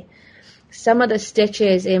where some of the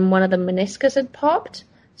stitches in one of the meniscus had popped,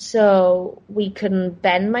 so we couldn't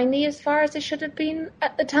bend my knee as far as it should have been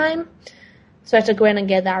at the time. So I had to go in and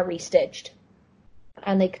get that restitched.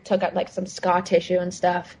 And they took out like some scar tissue and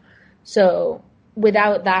stuff. So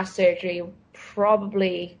without that surgery,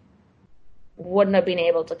 probably wouldn't have been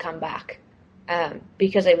able to come back,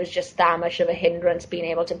 because it was just that much of a hindrance being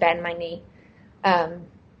able to bend my knee.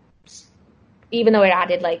 Even though it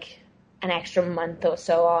added like an extra month or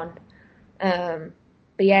so on.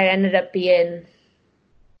 But yeah, it ended up being,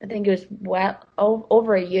 I think it was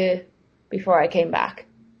over a year before I came back.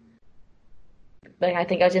 Like, I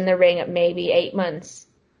think I was in the ring at maybe 8 months,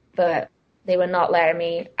 but they were not letting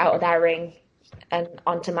me out of that ring and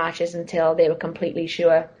onto matches until they were completely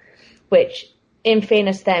sure, which, in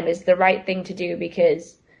fairness to them, is the right thing to do,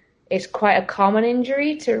 because it's quite a common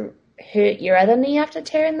injury to hurt your other knee after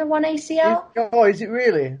tearing the one ACL. Oh, is it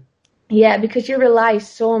really? Yeah, because you rely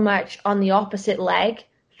so much on the opposite leg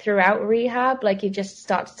throughout rehab, like it just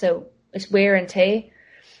starts to, it's wear and tear.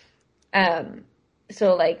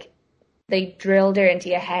 So like they drilled her into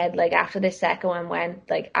your head, like after the second one went,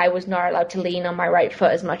 like I was not allowed to lean on my right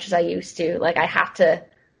foot as much as I used to. Like I had to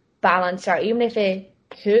balance out, even if it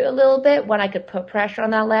hurt a little bit, when I could put pressure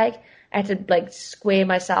on that leg, I had to like square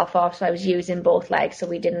myself off, so I was using both legs,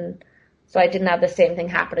 so I didn't have the same thing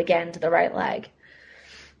happen again to the right leg.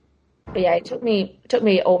 But yeah, it took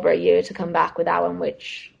me over a year to come back with that one,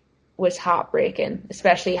 which was heartbreaking,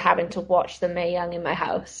 especially having to watch the Mae Young in my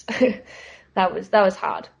house. That was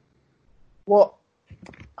hard. Well,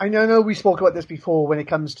 I know we spoke about this before when it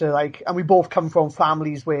comes to like, and we both come from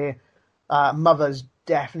families where mothers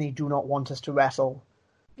definitely do not want us to wrestle.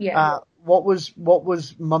 Yeah. What was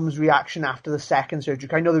Mum's reaction after the second surgery?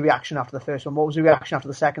 I know the reaction after the first one. What was the reaction after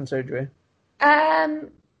the second surgery?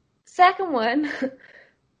 Second one,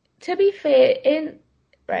 to be fair,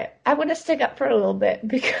 I'm going to stick up for a little bit,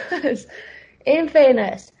 because in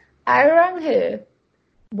fairness, I rang her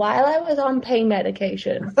while I was on pain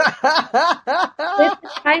medication. With the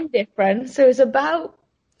time difference, so it was about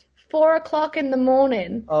 4:00 in the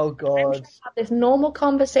morning. Oh, God. I had this normal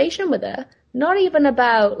conversation with her. Not even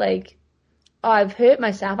about, like, oh, I've hurt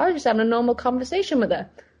myself. I was just having a normal conversation with her.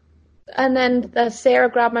 And then Sarah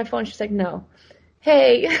grabbed my phone. She's like, no.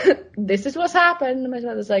 Hey, this is what's happened. And my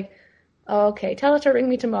mother's like, oh, okay, tell her to ring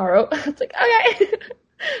me tomorrow. I was like, okay.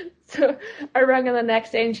 So I rang her the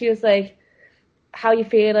next day, and she was like, how you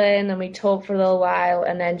feeling? And we talked for a little while,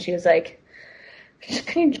 and then she was like,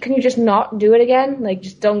 can you just not do it again? Like,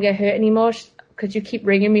 just don't get hurt anymore, because you keep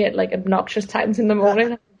ringing me at like obnoxious times in the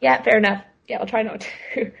morning. Yeah, fair enough. Yeah, I'll try not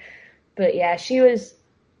to. But yeah, she was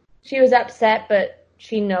upset, but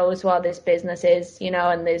she knows what this business is,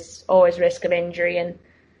 and there's always risk of injury, and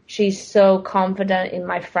she's so confident in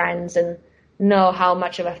my friends and know how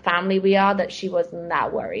much of a family we are that she wasn't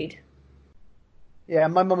that worried. Yeah,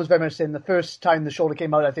 my mum was very much saying the first time the shoulder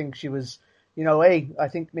came out, I think she was, hey, I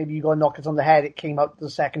think maybe you got knocked it on the head. It came out the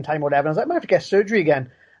second time or whatever. And I was like, I might have to get surgery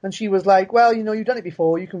again. And she was like, well, you've done it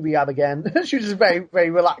before. You can rehab again. She was just very, very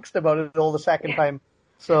relaxed about it all the second time.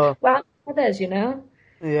 So. Well, others,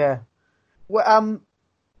 Yeah. Well,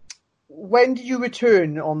 when did you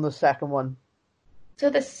return on the second one? So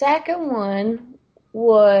the second one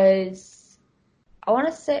was, I want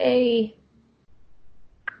to say,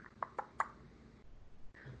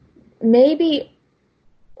 maybe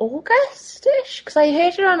August-ish, because I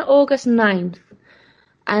hurt it on August 9th.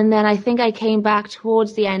 And then I think I came back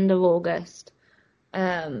towards the end of August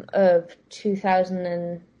of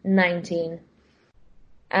 2019.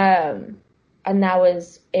 And that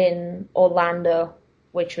was in Orlando,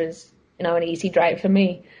 which was, an easy drive for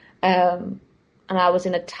me. And I was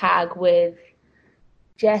in a tag with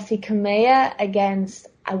Jessie Kamea against,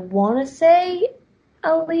 I want to say,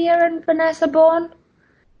 Aaliyah and Vanessa Bourne.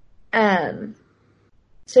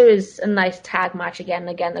 So it was a nice tag match again.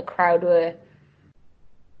 Again, the crowd were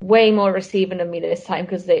way more receiving of me this time,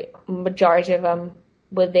 because the majority of them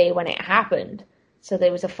were there when it happened. So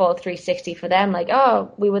there was a full 360 for them. Like,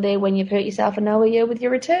 oh, we were there when you've hurt yourself, and now we're here with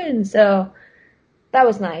your return. So that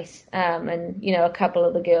was nice. And, a couple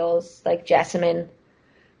of the girls, like Jessamine,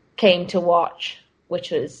 came to watch,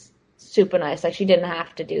 which was super nice. Like, she didn't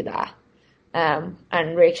have to do that.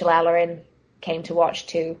 And Rachel Ellerin came to watch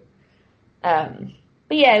too.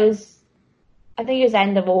 But yeah, I think it was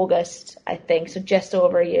end of August, so just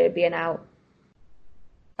over a year being out.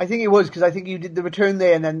 I think it was, because I think you did the return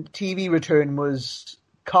there, and then TV return was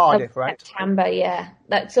Cardiff, right? September, yeah.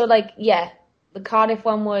 The Cardiff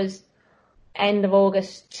one was end of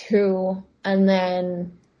August too, and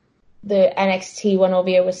then the NXT one over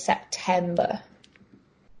here was September.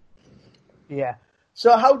 Yeah.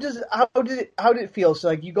 So how did it feel? So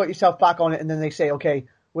like you got yourself back on it, and then they say, okay,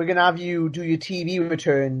 we're gonna have you do your TV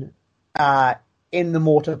return in the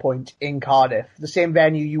Motorpoint in Cardiff, the same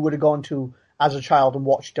venue you would have gone to as a child and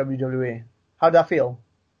watched WWE. How did that feel?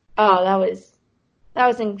 Oh, that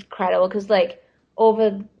was incredible because like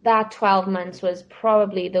over that 12 months was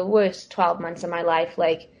probably the worst 12 months of my life.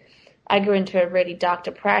 Like I grew into a really dark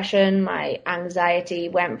depression. My anxiety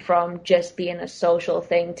went from just being a social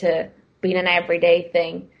thing to being an everyday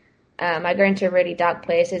thing. I got into really dark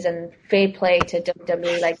places, and fair play to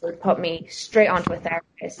WWE, like they put me straight onto a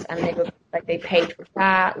therapist, and they paid for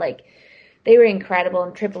that. Like they were incredible,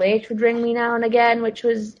 and Triple H would ring me now and again, which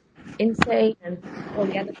was insane, and all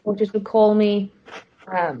the other coaches would call me.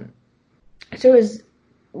 So it was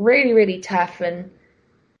really, really tough, and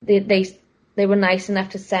they were nice enough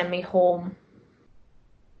to send me home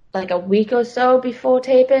like a week or so before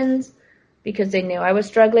tapings because they knew I was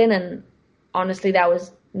struggling, and honestly, that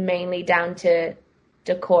was mainly down to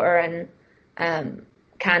Dakota and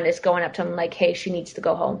Candice going up to him like, hey, she needs to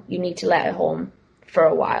go home. You need to let her home for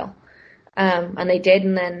a while. And they did,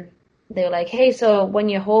 and then they were like, hey, so when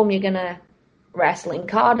you're home, you're going to wrestle in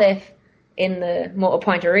Cardiff in the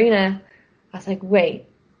Motorpoint Arena. I was like, wait,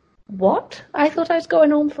 what? I thought I was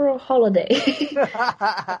going home for a holiday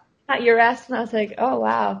at your rest. And I was like, oh,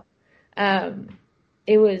 wow.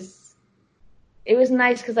 It was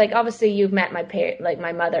nice because, like, obviously you've met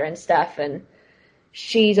my mother and stuff, and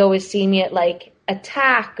she's always seen me at, like,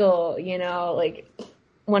 Attack or, you know, like,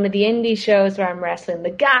 one of the indie shows where I'm wrestling the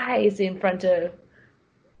guys in front of,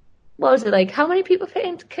 what was it, like, how many people fit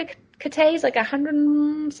into Kate's? Like 100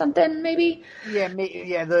 and something, maybe? Yeah,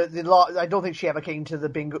 I don't think she ever came to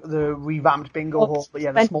the revamped bingo hall, but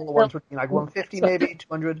yeah, the smaller ones would be like 150 maybe,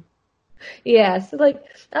 200. Yeah, so, like,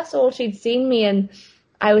 that's all she'd seen me, and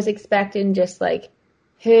I was expecting just, like,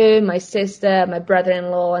 her, my sister, my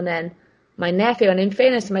brother-in-law, and then my nephew. And in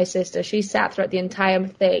fairness to my sister, she sat throughout the entire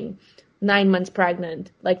thing, 9 months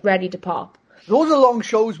pregnant, like, ready to pop. Those are long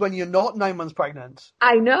shows when you're not 9 months pregnant.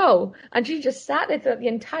 I know. And she just sat there throughout the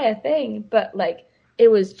entire thing. But, like,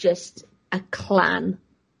 it was just a clan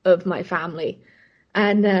of my family.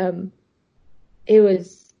 And it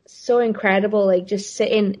was so incredible, like, just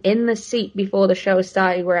sitting in the seat before the show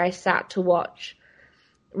started where I sat to watch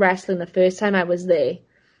wrestling the first time I was there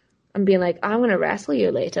and being like, I'm going to wrestle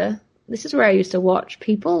you later. This is where I used to watch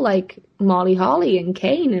people like Molly Holly and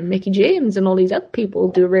Kane and Mickie James and all these other people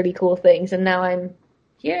do really cool things, and now I'm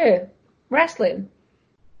here wrestling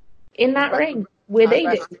in that ring where they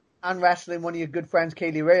do. And wrestling one of your good friends,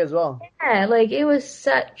 Kaylee Ray, as well. Yeah, like it was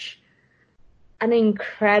such an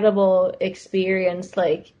incredible experience.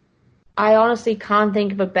 Like I honestly can't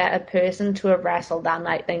think of a better person to have wrestled that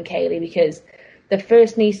night than Kaylee, because the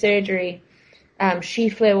first knee surgery, she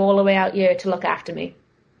flew all the way out here to look after me.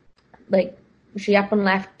 Like, she up and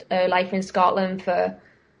left life in Scotland for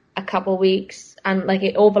a couple of weeks, and, like,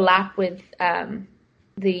 it overlapped with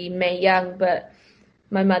the Mae Young, but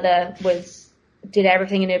my mother did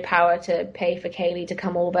everything in her power to pay for Kaylee to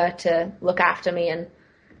come over to look after me, and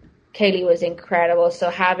Kaylee was incredible. So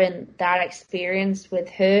having that experience with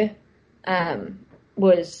her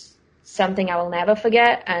was something I will never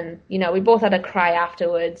forget. And, you know, we both had a cry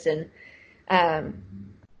afterwards, and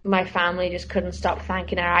my family just couldn't stop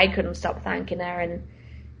thanking her. I couldn't stop thanking her. And,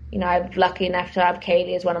 you know, I'm lucky enough to have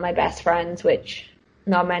Kaylee as one of my best friends, which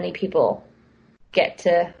not many people get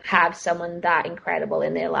to have someone that incredible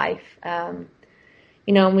in their life. You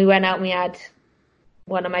know, and we went out and we had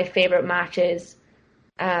one of my favorite matches.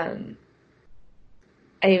 And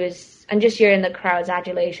just hearing the crowd's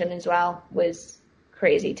adulation as well was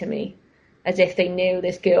crazy to me, as if they knew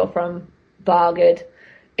this girl from Bargood,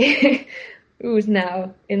 who's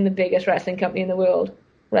now in the biggest wrestling company in the world,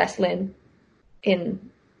 wrestling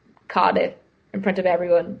in Cardiff in front of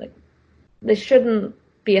everyone. Like, this shouldn't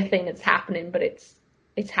be a thing that's happening, but it's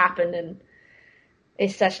happened, and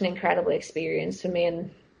it's such an incredible experience for me. And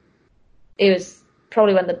it was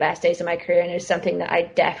probably one of the best days of my career, and it was something that I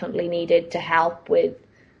definitely needed to help with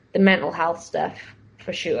the mental health stuff,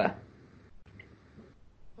 for sure.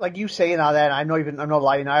 Like you saying that then, I'm not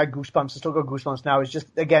lying, I had goosebumps, I still got goosebumps now. It's just,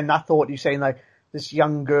 again, that thought you saying, like, this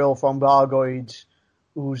young girl from Bargoed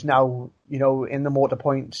who's now, you know, in the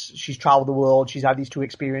Motorpoints, she's traveled the world, she's had these two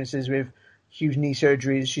experiences with huge knee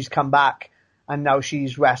surgeries, she's come back, and now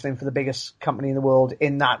she's wrestling for the biggest company in the world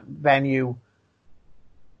in that venue.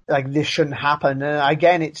 Like, this shouldn't happen. And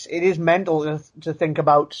again, it is mental to think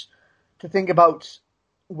about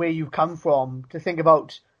where you've come from, to think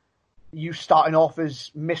about you starting off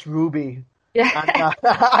as Miss Ruby. Yeah. And,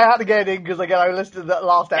 I had to get it in because, again, I listened to that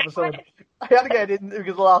last episode. I had to get it in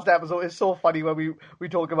because the last episode is so funny when we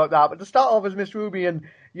talk about that. But to start off as Miss Ruby, and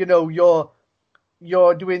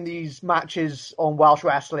you're doing these matches on Welsh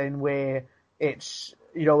Wrestling where it's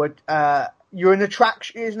you're an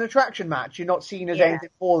attraction. It's an attraction match. You're not seen as anything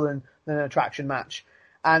more than an attraction match,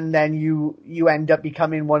 and then you end up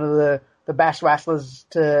becoming one of the best wrestlers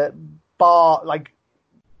to bar, like,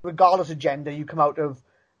 regardless of gender.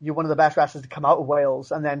 You're one of the best wrestlers to come out of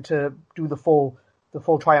Wales, and then to do the full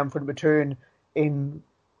triumphant return in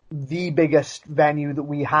the biggest venue that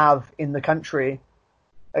we have in the country.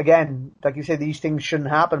 Again, like you said, these things shouldn't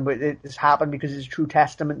happen, but it's happened because it's a true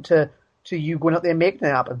testament to you going up there and making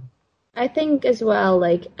it happen. I think as well,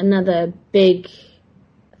 like, another big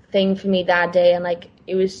thing for me that day, and like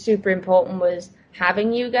it was super important, was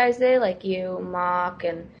having you guys there, like you, Mark,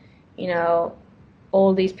 and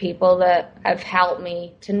all these people that have helped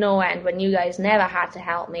me to no end when you guys never had to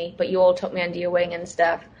help me, but you all took me under your wing and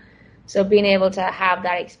stuff. So being able to have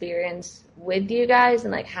that experience with you guys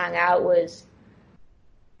and like hang out was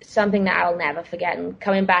something that I'll never forget. And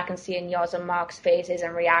coming back and seeing yours and Mark's faces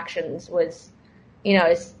and reactions was,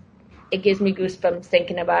 it gives me goosebumps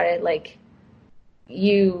thinking about it. Like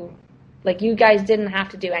you guys didn't have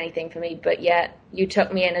to do anything for me, but yet you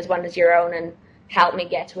took me in as one as your own and helped me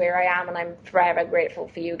get to where I am, and I'm forever grateful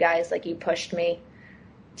for you guys. Like, you pushed me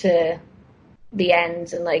to the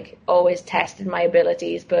ends and like always tested my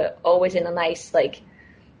abilities, but always in a nice like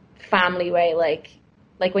family way. Like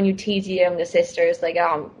when you tease your younger sisters, like,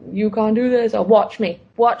 oh, you can't do this, or watch me,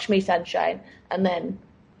 sunshine. And then,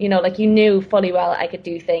 like, you knew fully well I could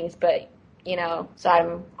do things, but, so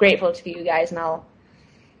I'm grateful to you guys, and I'll,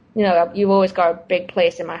 you've always got a big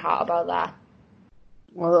place in my heart about that.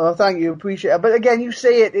 Well, thank you, appreciate it. But again, you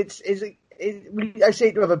say I say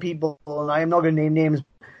it to other people, and I am not going to name names.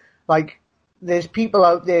 Like, there's people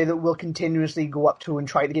out there that will continuously go up to and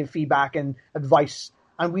try to give feedback and advice.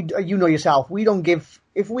 And yourself, we don't give,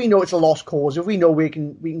 if we know it's a lost cause, if we know we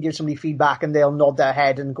can give somebody feedback and they'll nod their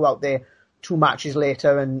head and go out there 2 matches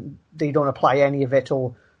later and they don't apply any of it,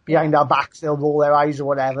 or behind our backs they'll roll their eyes or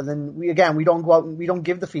whatever, then we don't go out and we don't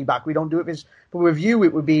give the feedback. We don't do it. But with you,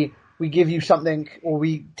 it would be, we give you something or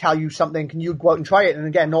we tell you something, can you go out and try it? And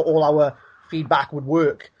again, not all our feedback would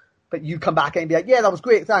work, but you come back and be like, yeah, that was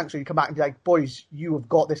great, thanks. Or you come back and be like, boys, you have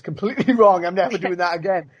got this completely wrong. I'm never doing that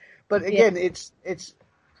again. But again, it's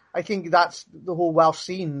I think that's the whole Welsh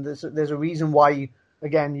scene. There's a reason why,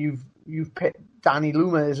 again, you've picked Danny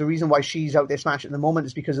Luma. There's a reason why she's out there smashing at the moment.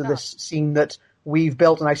 It's because of this scene that we've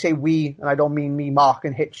built. And I say we, and I don't mean me, Mark,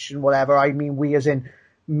 and Hitch and whatever. I mean we as in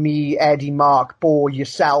me, Eddie, Mark, Bo,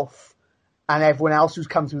 yourself, and everyone else who's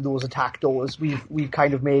come through those attack doors. We've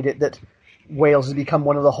kind of made it that Wales has become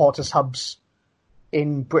one of the hottest hubs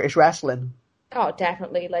in British wrestling. Oh,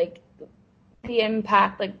 definitely. Like, the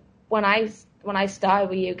impact, like, when I started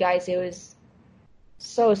with you guys, it was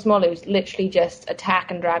so small. It was literally just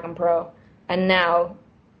Attack and Dragon Pro. And now,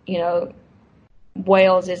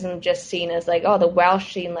 Wales isn't just seen as like, oh, the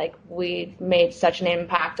Welsh scene. Like, we've made such an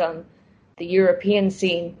impact on the European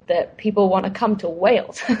scene that people want to come to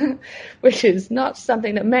Wales, which is not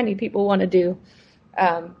something that many people want to do.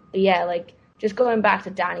 But yeah, like, just going back to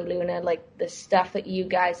Danny Luna, like, the stuff that you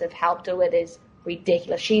guys have helped her with is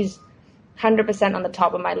ridiculous. She's 100% on the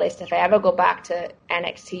top of my list. If I ever go back to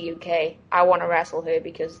NXT UK, I want to wrestle her,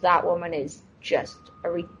 because that woman is just a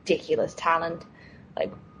ridiculous talent.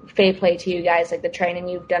 Like, fair play to you guys. Like, the training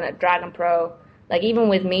you've done at Dragon Pro, like, even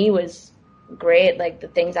with me was great. Like, the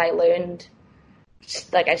things I learned,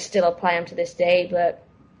 like, I still apply them to this day. But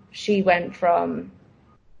she went from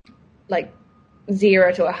like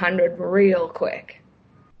 0 to 100 real quick.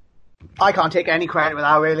 I can't take any credit with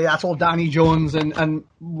that, really. That's all Danny Jones and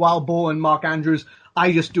Bo and Mark Andrews.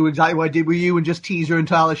 I just do exactly what I did with you and just tease her and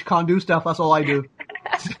tell her she can't do stuff. That's all I do.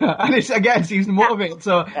 And it's, again, seems to motivate.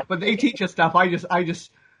 So, but they teach her stuff. I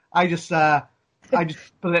just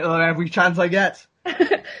belittle her every chance I get.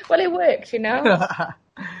 Well, it works,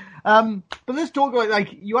 But let's talk about, like,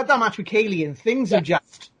 you had that match with Kaylee, and things have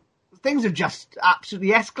just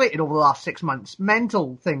absolutely escalated over the last 6 months.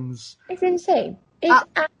 Mental things. It's insane. It's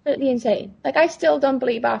absolutely insane. Like, I still don't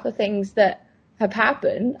believe half the things that have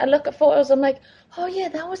happened. I look at photos, I'm like, oh yeah,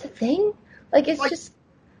 that was a thing. Like, it's just...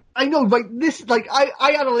 I know, like, this, like,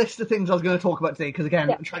 I had a list of things I was going to talk about today, because,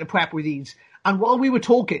 again, I'm trying to prep with these. And while we were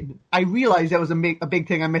talking, I realised there was a big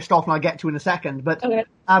thing I missed off, and I'll get to in a second. But, okay.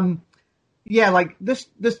 Yeah, like, this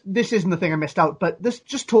isn't the thing I missed out, but let's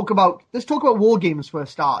talk about War Games for a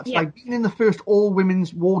start. Yeah. Like, being in the first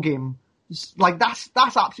all-women's War Game, like, that's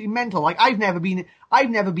absolutely mental. Like, I've never been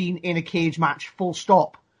in a cage match, full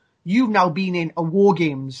stop. You've now been in a War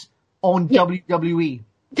Games on WWE.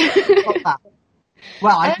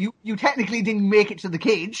 Well, you technically didn't make it to the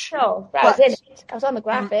cage. No, but I was in it. I was on the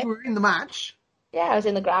graphic. You were in the match. Yeah, I was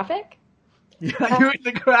in the graphic. Yeah, you were in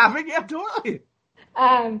the graphic. Yeah, totally.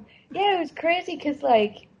 Yeah, it was crazy because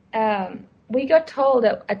we got told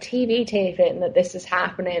at a TV taping that this is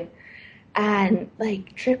happening, and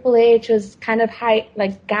like Triple H was kind of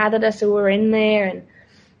gathered us who were in there, and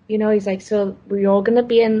he's like, so we're all gonna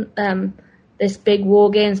be in this big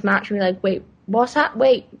War Games match, and we're like, wait, what's that?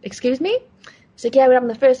 Wait, excuse me? He's like, yeah, we're having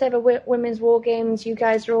the first ever women's War Games. You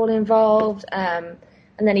guys are all involved, and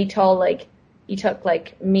then he took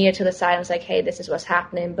Mia to the side and was like, hey, this is what's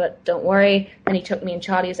happening, but don't worry. Then he took me and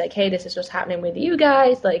Charlie, was like, hey, this is what's happening with you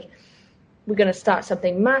guys. Like, we're going to start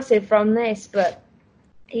something massive from this. But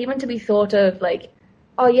even to be thought of, like,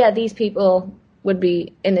 oh, yeah, these people would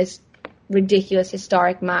be in this ridiculous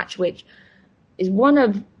historic match, which is one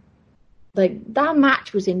of, like, that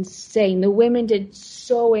match was insane. The women did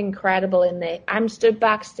so incredible in there. I'm stood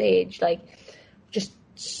backstage, like, just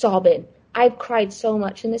sobbing. I've cried so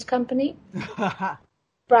much in this company, but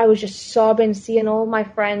I was just sobbing, seeing all my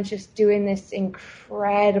friends just doing this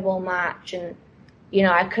incredible match, and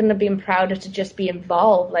I couldn't have been prouder to just be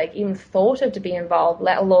involved, like even thought of to be involved,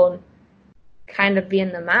 let alone kind of be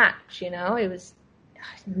in the match. It was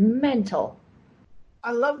mental.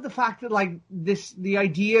 I love the fact that the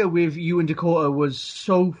idea with you and Dakota was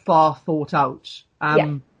so far thought out.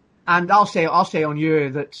 And I'll say on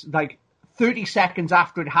you that 30 seconds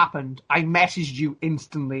after it happened, I messaged you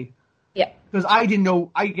instantly. Yeah. Because I didn't know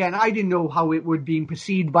how it would be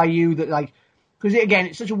perceived by you, that because again,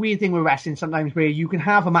 it's such a weird thing with wrestling sometimes where you can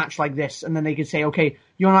have a match like this and then they can say, okay,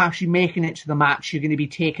 you're not actually making it to the match, you're going to be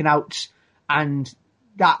taken out and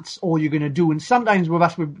that's all you're going to do. And sometimes with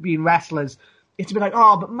us, with being wrestlers, it's a bit like,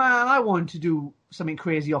 oh, but man, I want to do something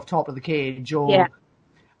crazy off top of the cage, or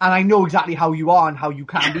and I know exactly how you are and how you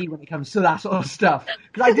can be when it comes to that sort of stuff.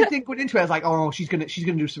 Because I did think going into it, I was like, oh, she's gonna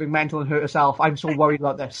do something mental and hurt herself. I'm so worried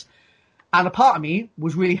about this. And a part of me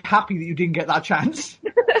was really happy that you didn't get that chance.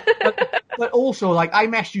 but also, I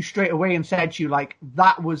messaged you straight away and said to you,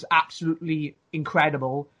 that was absolutely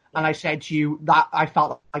incredible. And I said to you that I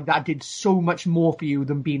felt like that did so much more for you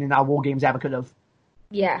than being in our War Games ever could have.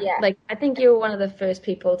 Yeah. I think you were one of the first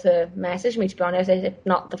people to message me, to be honest, if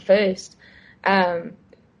not the first. Yeah,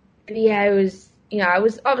 I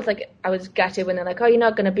was gutted when they're like, oh, you're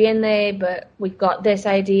not going to be in there, but we've got this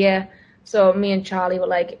idea. So me and Charlie were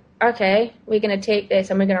like, okay, we're going to take this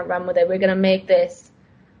and we're going to run with it. We're going to make this,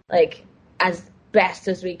 as best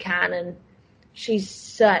as we can. And she's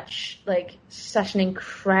such an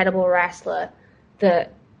incredible wrestler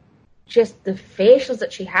that just the facials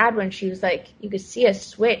that she had when she was you could see her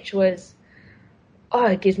switch was, oh,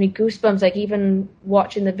 it gives me goosebumps. Even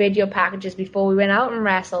watching the video packages before we went out and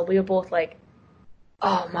wrestled, we were both like,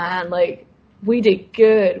 oh man, we did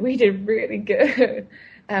good. We did really good.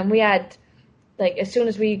 And we had, as soon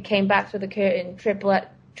as we came back through the curtain,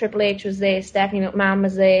 Triple H was there, Stephanie McMahon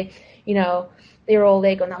was there, they were all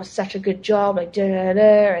there going, that was such a good job, and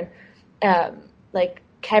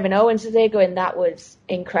Kevin Owens was there going, that was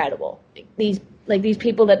incredible. These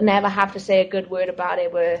people that never have to say a good word about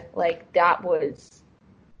it were that was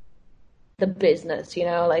the business,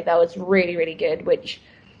 that was really, really good, which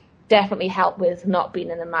definitely helped with not being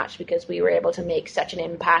in the match because we were able to make such an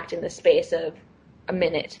impact in the space of a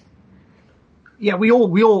minute. Yeah, we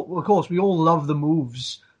all, of course, we all love the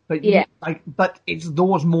moves, but but it's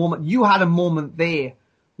those moments. You had a moment there,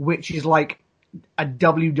 which is a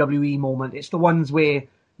WWE moment. It's the ones where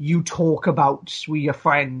you talk about with your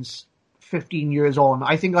friends 15 years on.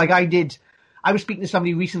 I think I was speaking to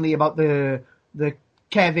somebody recently about the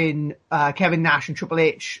Kevin Nash and Triple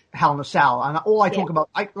H Hell in a Cell, and all I talk about,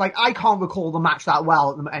 I can't recall the match that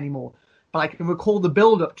well anymore, but I can recall the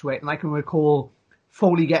build up to it, and I can recall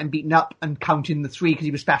Foley getting beaten up and counting the 3 because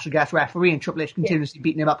he was special guest referee, and Triple H continuously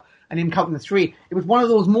beating him up and him counting the 3. It was one of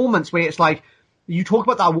those moments where it's you talk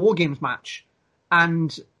about that War Games match,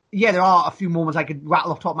 and yeah, there are a few moments I could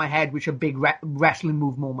rattle off the top of my head which are big wrestling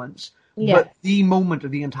move moments, but the moment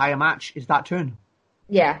of the entire match is that turn.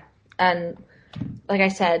 Yeah, and like I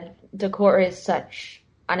said, Dakota is such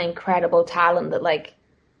an incredible talent that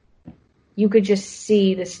you could just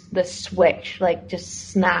see the switch just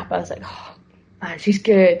snap. I was like, oh man, she's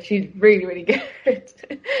good. She's really, really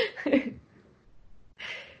good.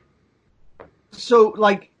 So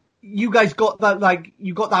you guys got that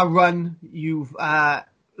you got that run. You've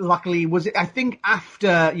luckily was it? I think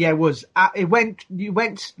after you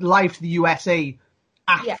went live to the USA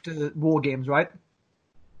after the War Games, right?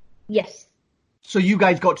 Yes. So you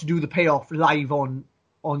guys got to do the payoff live on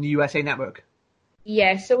the USA Network?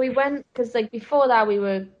 Yeah, so we went, because like before that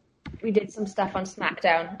we did some stuff on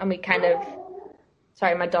SmackDown, and we kind of,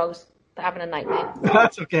 sorry, my dog's having a nightmare.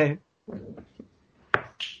 That's okay.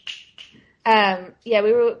 Yeah,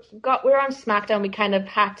 we were on SmackDown. We kind of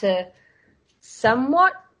had to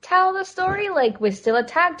somewhat tell the story. Like, we're still a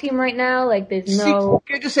tag team right now. Like, there's no.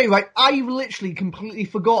 Can I just say, right? I've literally completely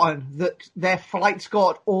forgotten that their flights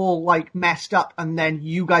got all like messed up, and then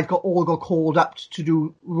you guys got called up to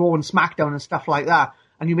do Raw and SmackDown and stuff like that.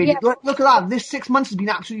 And you made look at that. This 6 months has been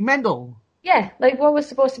absolutely mental. Yeah, like what was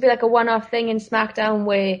supposed to be like a one-off thing in SmackDown,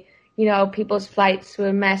 where people's flights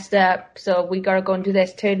were messed up, so we gotta go and do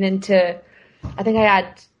this. Turned into, I think I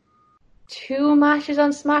had 2 matches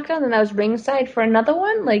on SmackDown, and I was ringside for another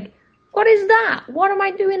one. Like, what is that? What am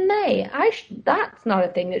I doing there? That's not a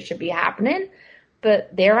thing that should be happening.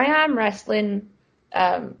 But there I am wrestling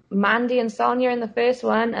Mandy and Sonya in the first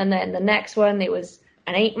one, and then the next one it was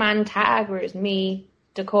an 8-man tag where it was me,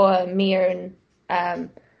 Dakota, Mia, and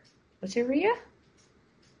was it Rhea?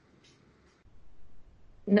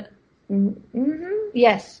 No,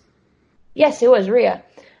 Yes, it was Rhea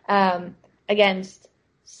against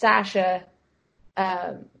Sasha,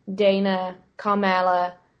 Dana,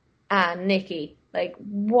 Carmella, and Nikki. Like,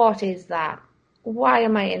 what is that? Why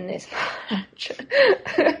am I in this match?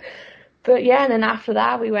 But yeah, and then after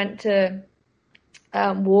that we went to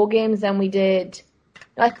War Games, and we did,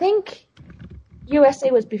 I think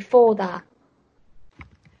USA was before that.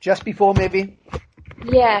 Just before, maybe?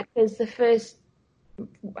 Yeah, because the first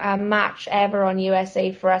match ever on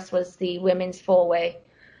USA for us was the women's 4-way.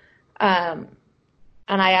 And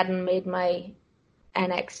I hadn't made my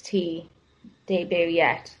NXT debut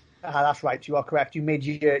yet. That's right. You are correct. You made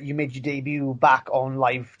your debut back on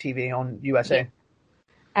live TV on USA.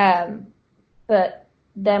 Yeah. But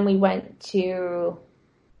then we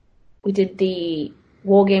did the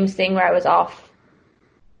War Games thing where I was off.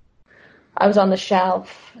 I was on the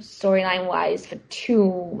shelf, storyline wise, for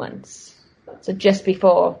 2 months. So just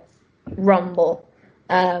before Rumble.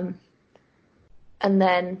 And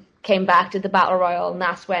then came back to the Battle Royal, and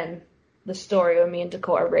that's when the story of me and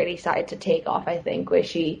Dakota really started to take off, I think, where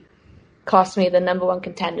she cost me the number 1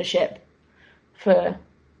 contendership for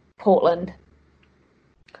Portland.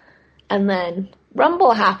 And then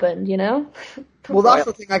Rumble happened, Well, that's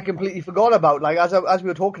the thing I completely forgot about. Like, as we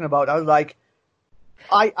were talking about, I was like,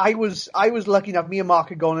 I was lucky enough. Me and Mark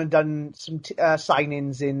had gone and done some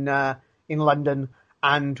signings in London,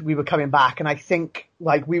 and we were coming back, and I think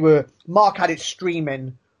like Mark had it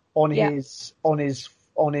streaming on his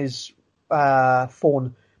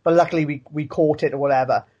phone, but luckily we caught it or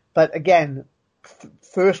whatever. But again,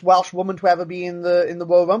 first Welsh woman to ever be in the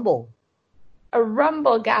Royal Rumble. A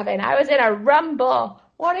Rumble, Gavin. I was in a Rumble.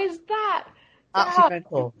 What is that? Absolutely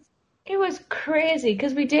mental. It was crazy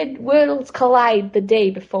because we did Worlds Collide the day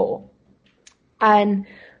before, and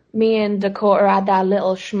me and Dakota had that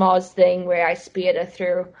little schmoz thing where I speared her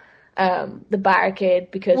through the barricade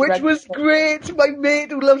because which was great. My mate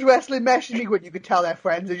who loves wrestling messaged me when you could tell they're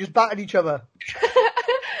friends. They just battered each other.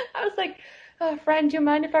 I was like, oh, friend, do you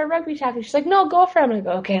mind if I rugby tackle? She's like, no, go for it. I'm like,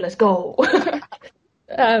 okay, let's go.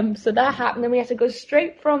 So that happened, and we had to go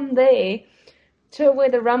straight from there to where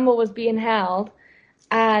the Rumble was being held.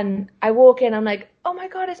 And I walk in, I'm like, oh my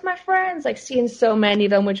God, it's my friends. Like, seeing so many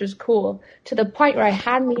of them, which was cool, to the point where I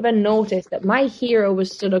hadn't even noticed that my hero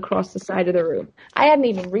was stood across the side of the room. I hadn't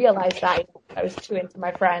even realized that. I was too into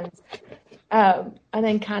my friends. And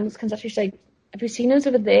then Candice comes up, she's like, have you seen us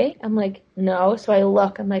over there? I'm like, no. So I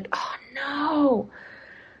look, I'm like, oh no,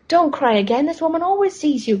 don't cry again. This woman always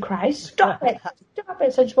sees you cry. Stop it. Stop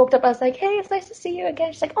it. So I just walked up, I was like, hey, it's nice to see you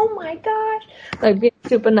again. She's like, oh my gosh. Like, being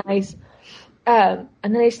super nice. And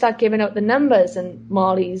then they start giving out the numbers, and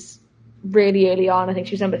Molly's really early on. I think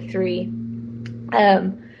she was number 3.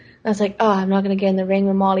 I was like, oh, I'm not going to get in the ring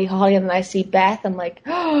with Molly Holly. And then I see Beth. I'm like,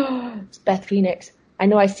 oh, it's Beth Phoenix. I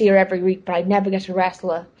know I see her every week, but I never get to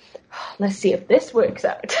wrestle her. Let's see if this works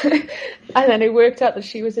out. And then it worked out that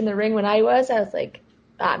she was in the ring when I was. I was like,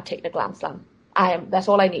 I'm taking a Glam Slam. That's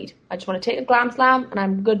all I need. I just want to take a Glam Slam, and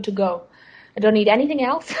I'm good to go. I don't need anything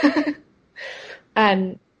else.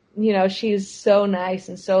 And she's so nice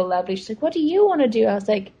and so lovely. She's like, what do you want to do? I was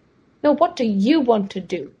like, no, what do you want to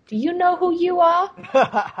do? Do you know who you are?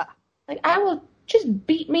 Like, I will just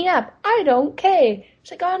beat me up. I don't care.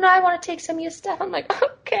 She's like, oh no, I want to take some of your stuff. I'm like,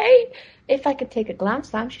 okay. If I could take a Glam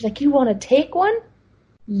Slam. She's like, you want to take one?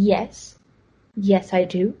 Yes. Yes, I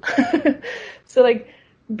do. So like,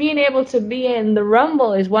 being able to be in the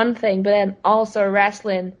Rumble is one thing, but then also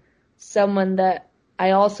wrestling someone that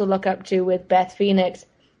I also look up to with Beth Phoenix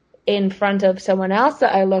in front of someone else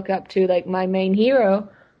that I look up to, like my main hero,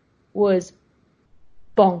 was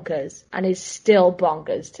bonkers and is still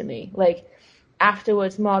bonkers to me. Like,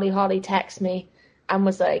 afterwards, Molly Holly texted me and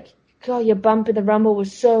was like, God, your bump in the Rumble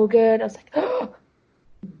was so good. I was like, oh,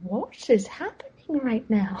 what is happening right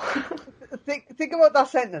now? Think about that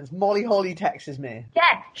sentence. Molly Holly texts me.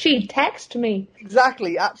 Yeah, she texted me.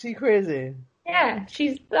 Exactly, absolutely crazy. Yeah,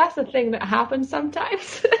 that's the thing that happens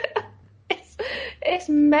sometimes. it's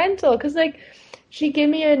mental, because, like, she gave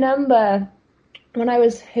me a number when I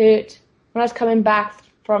was hurt, when I was coming back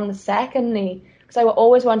from the second knee, because I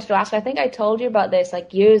always wanted to ask her. I think I told you about this,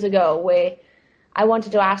 like, years ago, where I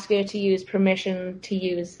wanted to ask her to use permission to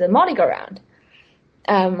use the Molly-Go-Round.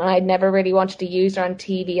 And I'd never really wanted to use her on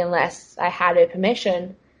TV unless I had her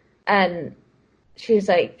permission. And she was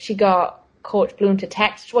like, she got Coach Bloom to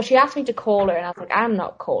text. Well, she asked me to call her, and I was like, I'm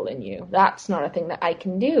not calling you. That's not a thing that I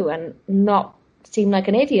can do, and not seem like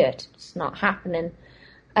an idiot. It's not happening.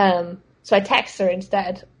 So I text her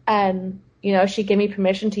instead. And, you know, she gave me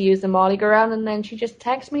permission to use the Molly-Go-Round, and then she just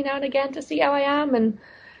texts me now and again to see how I am and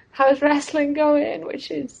how's wrestling going, which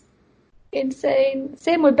is insane.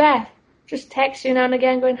 Same with Beth. Just text you now and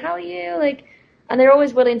again going, how are you? Like, and they're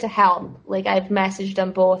always willing to help. Like, I've messaged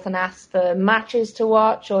them both and asked for matches to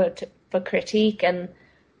watch or for critique, and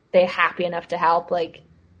they're happy enough to help. Like,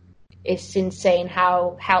 it's insane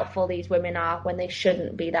how helpful these women are when they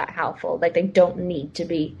shouldn't be that helpful. Like, they don't need to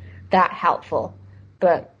be that helpful.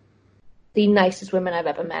 But the nicest women I've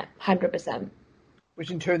ever met, 100%.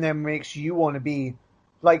 Which in turn then makes you want to be,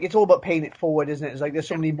 like, it's all about paying it forward, isn't it? It's like there's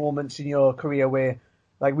so many moments in your career where,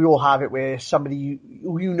 like, we all have it, where somebody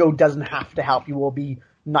you know doesn't have to help you or be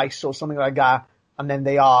nice or something like that, and then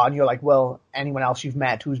they are, and you're like, well, anyone else you've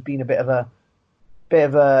met who's been a bit of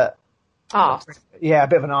a arse. Yeah, a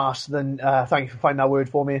bit of an arse, then thank you for finding that word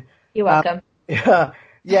for me. You're welcome.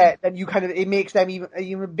 Yeah, then you kind of, it makes them even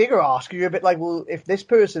a bigger arse, because you're a bit like, well, if this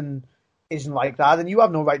person isn't like that, then you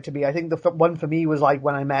have no right to be. I think the one for me was like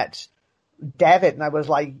when I met Devitt, and I was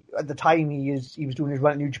like, at the time he was doing his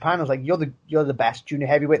run at New Japan, I was like, you're the best junior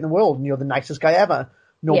heavyweight in the world, and you're the nicest guy ever.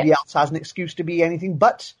 Nobody else has an excuse to be anything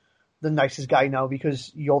but the nicest guy now,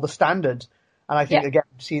 because you're the standard. And I think, again,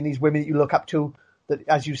 seeing these women that you look up to, that,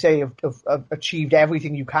 as you say, have achieved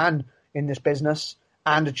everything you can in this business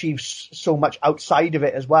and achieved so much outside of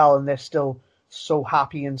it as well, and they're still so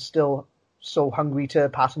happy and still so hungry to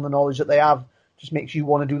pass on the knowledge that they have, just makes you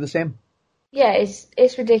want to do the same. Yeah,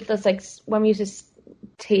 it's ridiculous. Like, when we used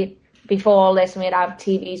to before all this, and we'd have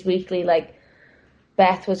TVs weekly, like,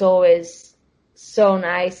 Beth was always so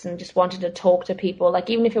nice and just wanted to talk to people. Like,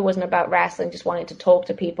 even if it wasn't about wrestling, just wanted to talk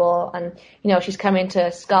to people. And, you know, she's come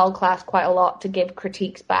into Skull Class quite a lot to give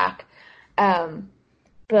critiques back.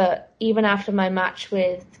 But even after my match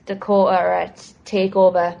with Dakota at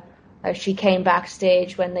TakeOver, she came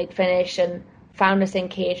backstage when they'd finished and found us in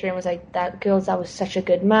catering and was like, that was such a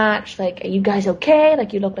good match. Like, are you guys okay?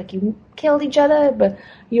 Like, you look like you killed each other, but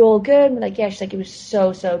you all good? And we're like, yeah. She's like, it was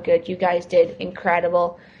so, so good. You guys did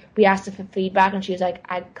incredible. We asked her for feedback, and she was like,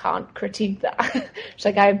 I can't critique that. She's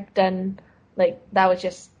like, I've done, like, that was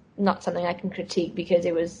just not something I can critique, because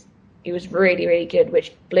it was really, really good,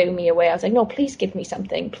 which blew me away. I was like, no, please give me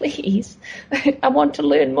something, please. I want to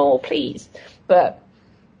learn more, please. But,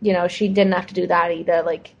 you know, she didn't have to do that either.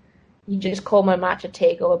 Like, you just call my match a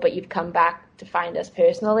TakeOver, but you've come back to find us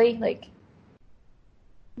personally. Like,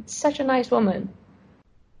 it's such a nice woman.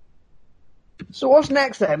 So what's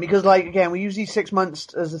next then? Because, like, again, we use these 6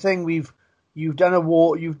 months as the thing. You've done a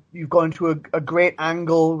war. You've gone to a great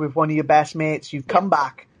angle with one of your best mates. You've come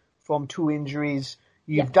back from 2 injuries.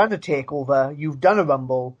 You've done a TakeOver. You've done a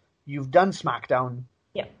Rumble. You've done SmackDown.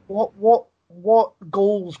 Yeah. What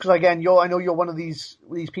goals? Because again, I know you're one of these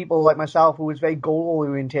people like myself who is very goal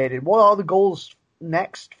orientated. What are the goals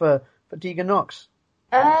next for Tegan Knox?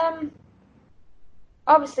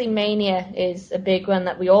 Obviously Mania is a big one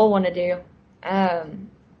that we all want to do.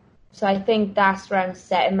 So I think that's where I'm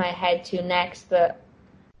setting my head to next. But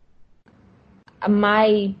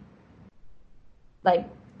the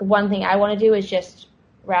one thing I want to do is just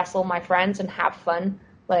wrestle my friends and have fun.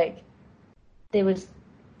 Like, there was,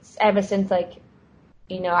 ever since, like,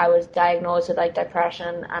 you know, I was diagnosed with, like,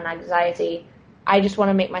 depression and anxiety, I just want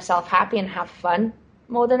to make myself happy and have fun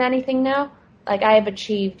more than anything now. Like, I have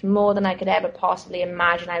achieved more than I could ever possibly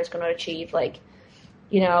imagine I was going to achieve. Like,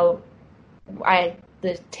 you know,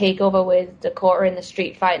 the TakeOver with Dakota in the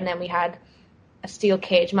street fight, and then we had a steel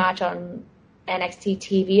cage match on NXT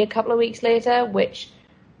TV a couple of weeks later, which,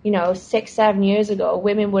 you know, 6-7 years ago,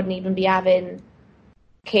 women wouldn't even be having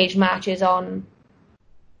cage matches on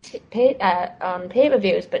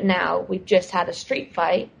pay-per-views, but now we've just had a street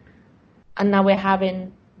fight, and now we're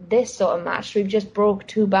having this sort of match. We've just broke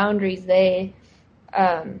 2 boundaries there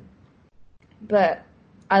But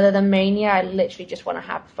other than Mania, I literally just want to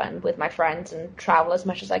have fun with my friends and travel as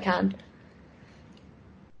much as I can.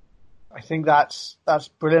 I think that's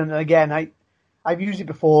brilliant. And again, I've used it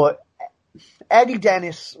before. Eddie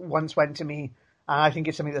Dennis once went to me, and I think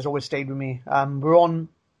it's something that's always stayed with me. We're on,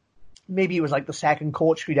 maybe it was like the second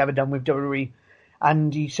coach we'd ever done with WWE,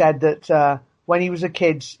 and he said that when he was a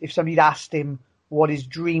kid, if somebody'd asked him what his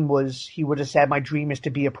dream was, he would have said, "My dream is to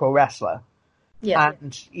be a pro wrestler." Yeah.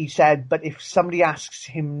 And he said, but if somebody asks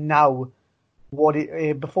him now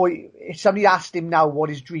if somebody asked him now what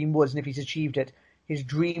his dream was and if he's achieved it, his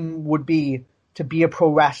dream would be to be a pro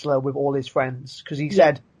wrestler with all his friends. Because he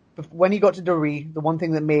said when he got to WWE, the one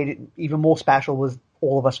thing that made it even more special was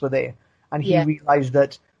all of us were there. And he realized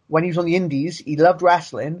that when he was on the indies, he loved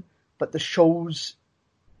wrestling, but the shows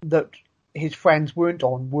that his friends weren't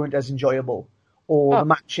on weren't as enjoyable. Or the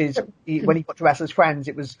matches, when he got to wrestle his friends,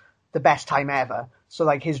 it was the best time ever. So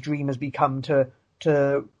like his dream has become to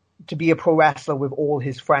be a pro wrestler with all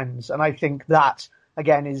his friends. And I think that,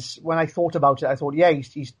 again, is when I thought about it, I thought, yeah,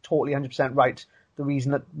 he's totally 100% right. The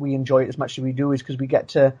reason that we enjoy it as much as we do is because we get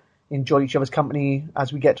to enjoy each other's company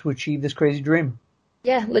as we get to achieve this crazy dream.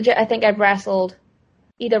 Yeah, legit. I think I've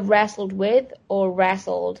either wrestled with or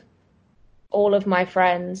wrestled all of my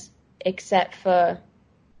friends except for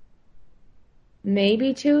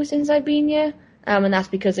maybe 2 since I've been here. And that's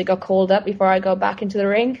because it got called up before I go back into the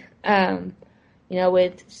ring,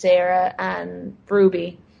 with Sarah and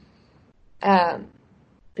Ruby. But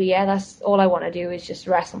yeah, that's all I want to do is just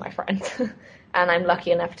wrestle my friends. And I'm lucky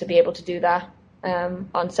enough to be able to do that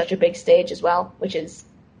on such a big stage as well, which is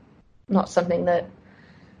not something that,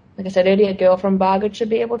 like I said earlier, a girl from Bargood should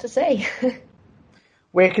be able to say.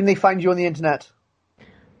 Where can they find you on the internet?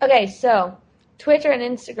 Okay, so Twitter and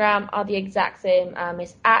Instagram are the exact same.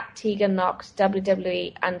 It's at Tegan Knox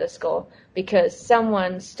WWE_, because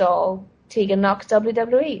someone stole Tegan Knox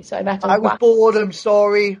WWE. So I've had to. I was bored. I'm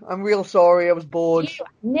sorry. I'm real sorry. I was bored.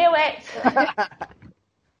 You knew it.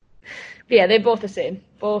 But yeah, they're both the same.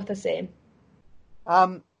 Both the same.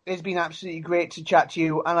 It's been absolutely great to chat to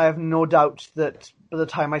you, and I have no doubt that by the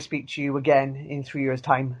time I speak to you again in 3 years'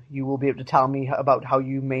 time, you will be able to tell me about how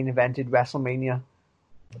you main evented WrestleMania.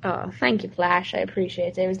 Oh, thank you, Flash. I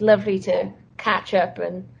appreciate it. It was lovely to catch up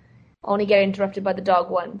and only get interrupted by the dog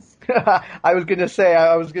once. I was going to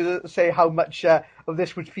say how much of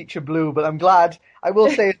this would feature Blue, but I'm glad. I will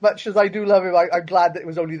say, as much as I do love him, I'm glad that it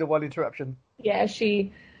was only the one interruption. Yeah,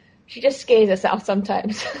 she just scares herself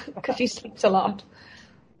sometimes because she sleeps a lot.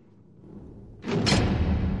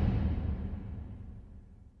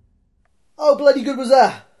 Oh, bloody good was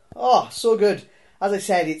that! Oh, so good. As I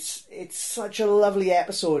said, it's such a lovely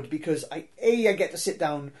episode because I get to sit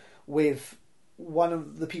down with one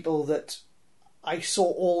of the people that I saw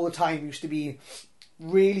all the time, used to be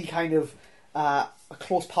really kind of a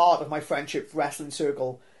close part of my friendship wrestling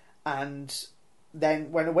circle, and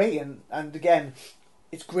then went away. And again,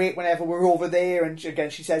 it's great whenever we're over there, and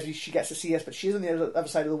again, she says she gets to see us, but she's on the other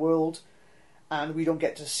side of the world, and we don't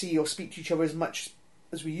get to see or speak to each other as much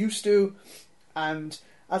as we used to. And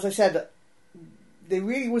as I said, there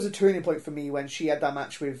really was a turning point for me when she had that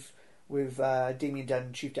match with Damien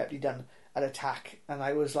Dunn, Chief Deputy Dunn, at Attack, and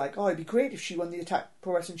I was like, oh, it'd be great if she won the Attack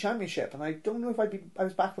Pro Wrestling Championship. And I don't know if I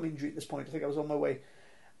was back from injury at this point. I think I was on my way,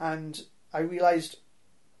 and I realised,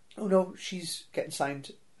 oh no, she's getting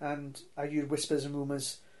signed. And I heard whispers and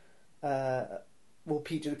rumours.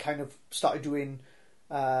 Peter kind of started doing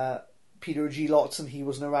Peter G. lots, and he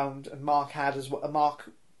wasn't around, and Mark had as well. Mark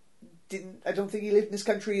didn't. I don't think he lived in this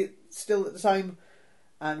country still at the time,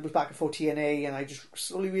 and was back before TNA. And I just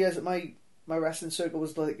slowly realised that my wrestling circle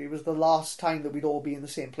was like, it was the last time that we'd all be in the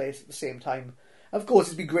same place at the same time. Of course,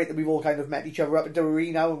 it'd be great that we've all kind of met each other up at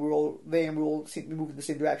WWE now, and we're all there, and we all seem to be moving in the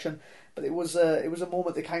same direction. But it was a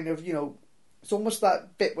moment that kind of, it's almost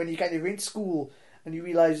that bit when you kind of are in school and you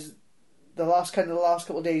realise the last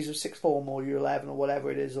couple of days of sixth form or year 11 or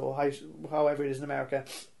whatever it is, or however it is in America,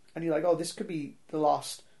 and you're like, oh, this could be the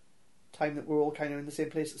last time that we're all kind of in the same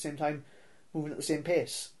place at the same time, moving at the same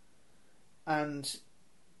pace. And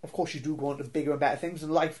of course, you do go on to bigger and better things,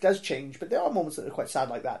 and life does change, but there are moments that are quite sad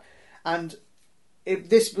like that. And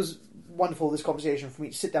this was wonderful, this conversation, for me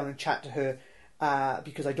to sit down and chat to her,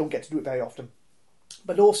 because I don't get to do it very often.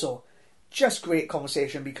 But also, just great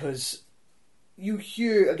conversation, because you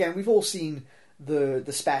hear, again, we've all seen the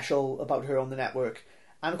special about her on the network,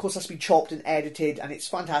 and of course that's been chopped and edited, and it's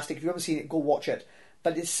fantastic. If you haven't seen it, go watch it.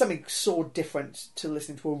 But it's something so different to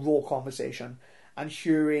listening to a raw conversation and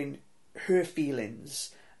hearing her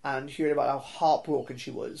feelings, and hearing about how heartbroken she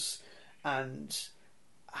was, and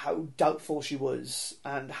how doubtful she was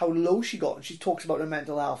and how low she got. And she talks about her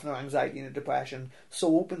mental health and her anxiety and her depression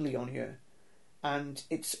so openly on here. And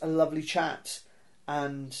it's a lovely chat.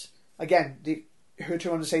 And again, her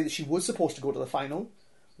turn on to say that she was supposed to go to the final.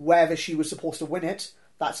 Whether she was supposed to win it,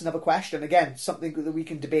 that's another question. Again, something that we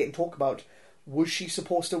can debate and talk about. Was she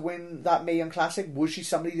supposed to win that Mae Young Classic? Was she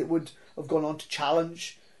somebody that would have gone on to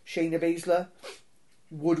challenge Shayna Baszler?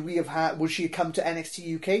 Would she have come to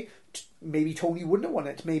NXT UK? Maybe Toni wouldn't have won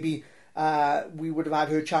it. Maybe we would have had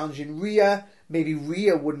her challenging Rhea. Maybe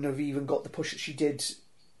Rhea wouldn't have even got the push that she did,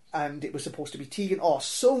 and it was supposed to be Tegan. Oh,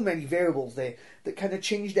 so many variables there that kind of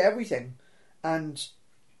changed everything. And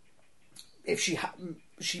if she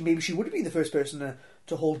would have been the first person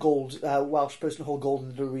to hold gold, Welsh person to hold gold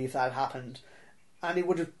in the WWE if that had happened, and it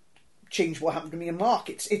would have changed what happened to me and Mark.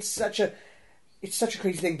 It's such a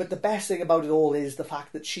crazy thing. But the best thing about it all is the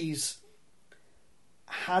fact that she's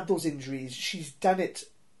had those injuries. She's done it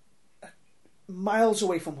miles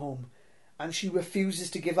away from home, and she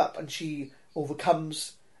refuses to give up, and she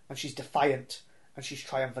overcomes, and she's defiant, and she's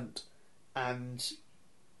triumphant. And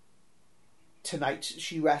tonight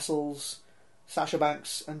she wrestles Sasha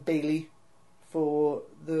Banks and Bayley for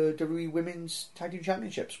the WWE Women's Tag Team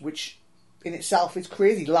Championships, which in itself is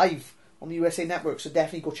crazy, live on the USA Network, so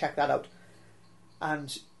definitely go check that out.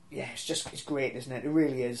 And yeah, it's great, isn't it? It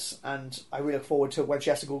really is. And I really look forward to when she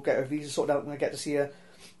has to go get her visa sorted out and I get to see her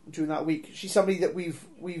during that week. She's somebody that we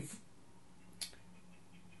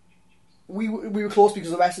were close because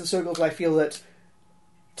of the wrestling circles. I feel that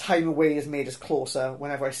time away has made us closer.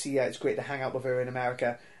 Whenever I see her, it's great to hang out with her in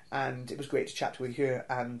America, and it was great to chat with her,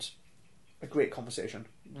 and a great conversation.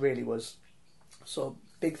 Really was. So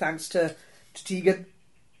big thanks to Tegan,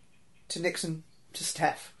 to Nixon, to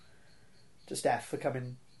Steph for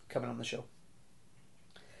coming on the show.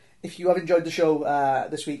 If you have enjoyed the show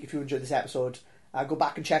this week, if you enjoyed this episode, go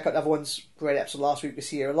back and check out everyone's great episode last week with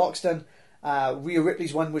Sierra Loxton. Rhea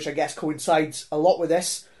Ripley's one, which I guess coincides a lot with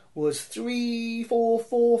this, was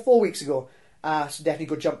 4 weeks ago. So definitely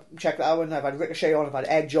go check that out one. I've had Ricochet on, I've had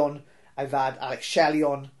Edge on, I've had Alex Shelley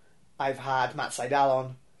on, I've had Matt Sydal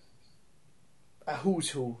on. Who's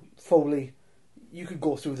who? Foley. You could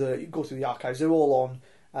go through the archives. They're all on.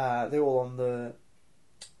 They're all on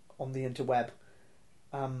the interweb.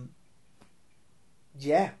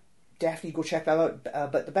 Yeah, definitely go check that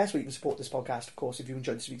out. But the best way you can support this podcast, of course, if you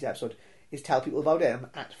enjoyed this week's episode, is tell people about it. I'm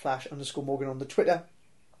at Flash_Morgan on the Twitter.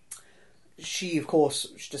 She, of course,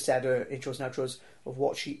 she just said her intros and outros of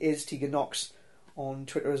what she is, Tegan Knox, on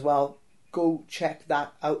Twitter as well. Go check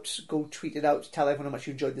that out. Go tweet it out. Tell everyone how much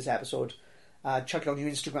you enjoyed this episode. Chuck it on your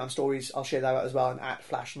Instagram stories. I'll share that out as well. And at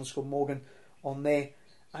Flash_Morgan on there.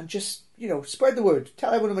 And just, spread the word.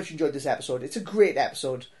 Tell everyone how much you enjoyed this episode. It's a great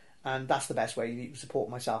episode. And that's the best way you can support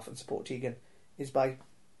myself and support Tegan, is by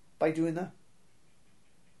doing that.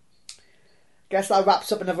 Guess that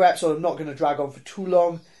wraps up another episode. I'm not going to drag on for too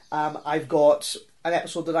long. I've got an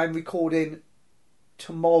episode that I'm recording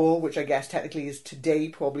tomorrow, which I guess technically is today,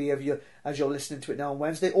 probably as you're listening to it now on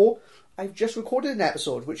Wednesday. Or I've just recorded an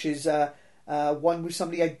episode, which is one with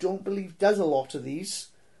somebody I don't believe does a lot of these.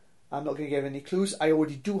 I'm not going to give any clues. I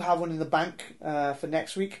already do have one in the bank for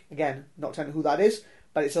next week. Again, not telling who that is,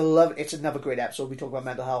 but it's another great episode. We talk about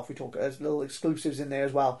mental health. We talk there's little exclusives in there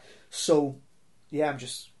as well. So yeah, I'm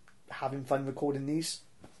just having fun recording these.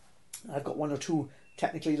 I've got one or two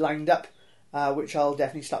technically lined up, which I'll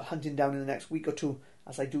definitely start hunting down in the next week or two.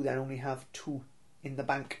 As I do then only have 2 in the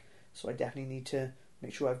bank, so I definitely need to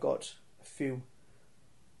make sure I've got a few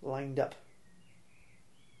lined up.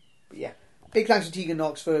 But yeah, big thanks to Tegan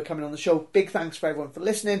Knox for coming on the show. Big thanks for everyone for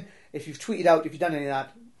listening. If you've tweeted out, if you've done any of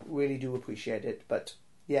that, really do appreciate it. But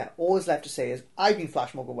yeah, all that's left to say is I've been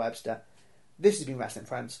Flash Morgan Webster. This has been Wrestling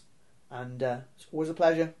Friends, and it's always a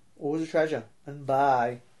pleasure, always a treasure. And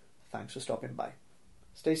bye. Thanks for stopping by.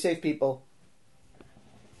 Stay safe, people.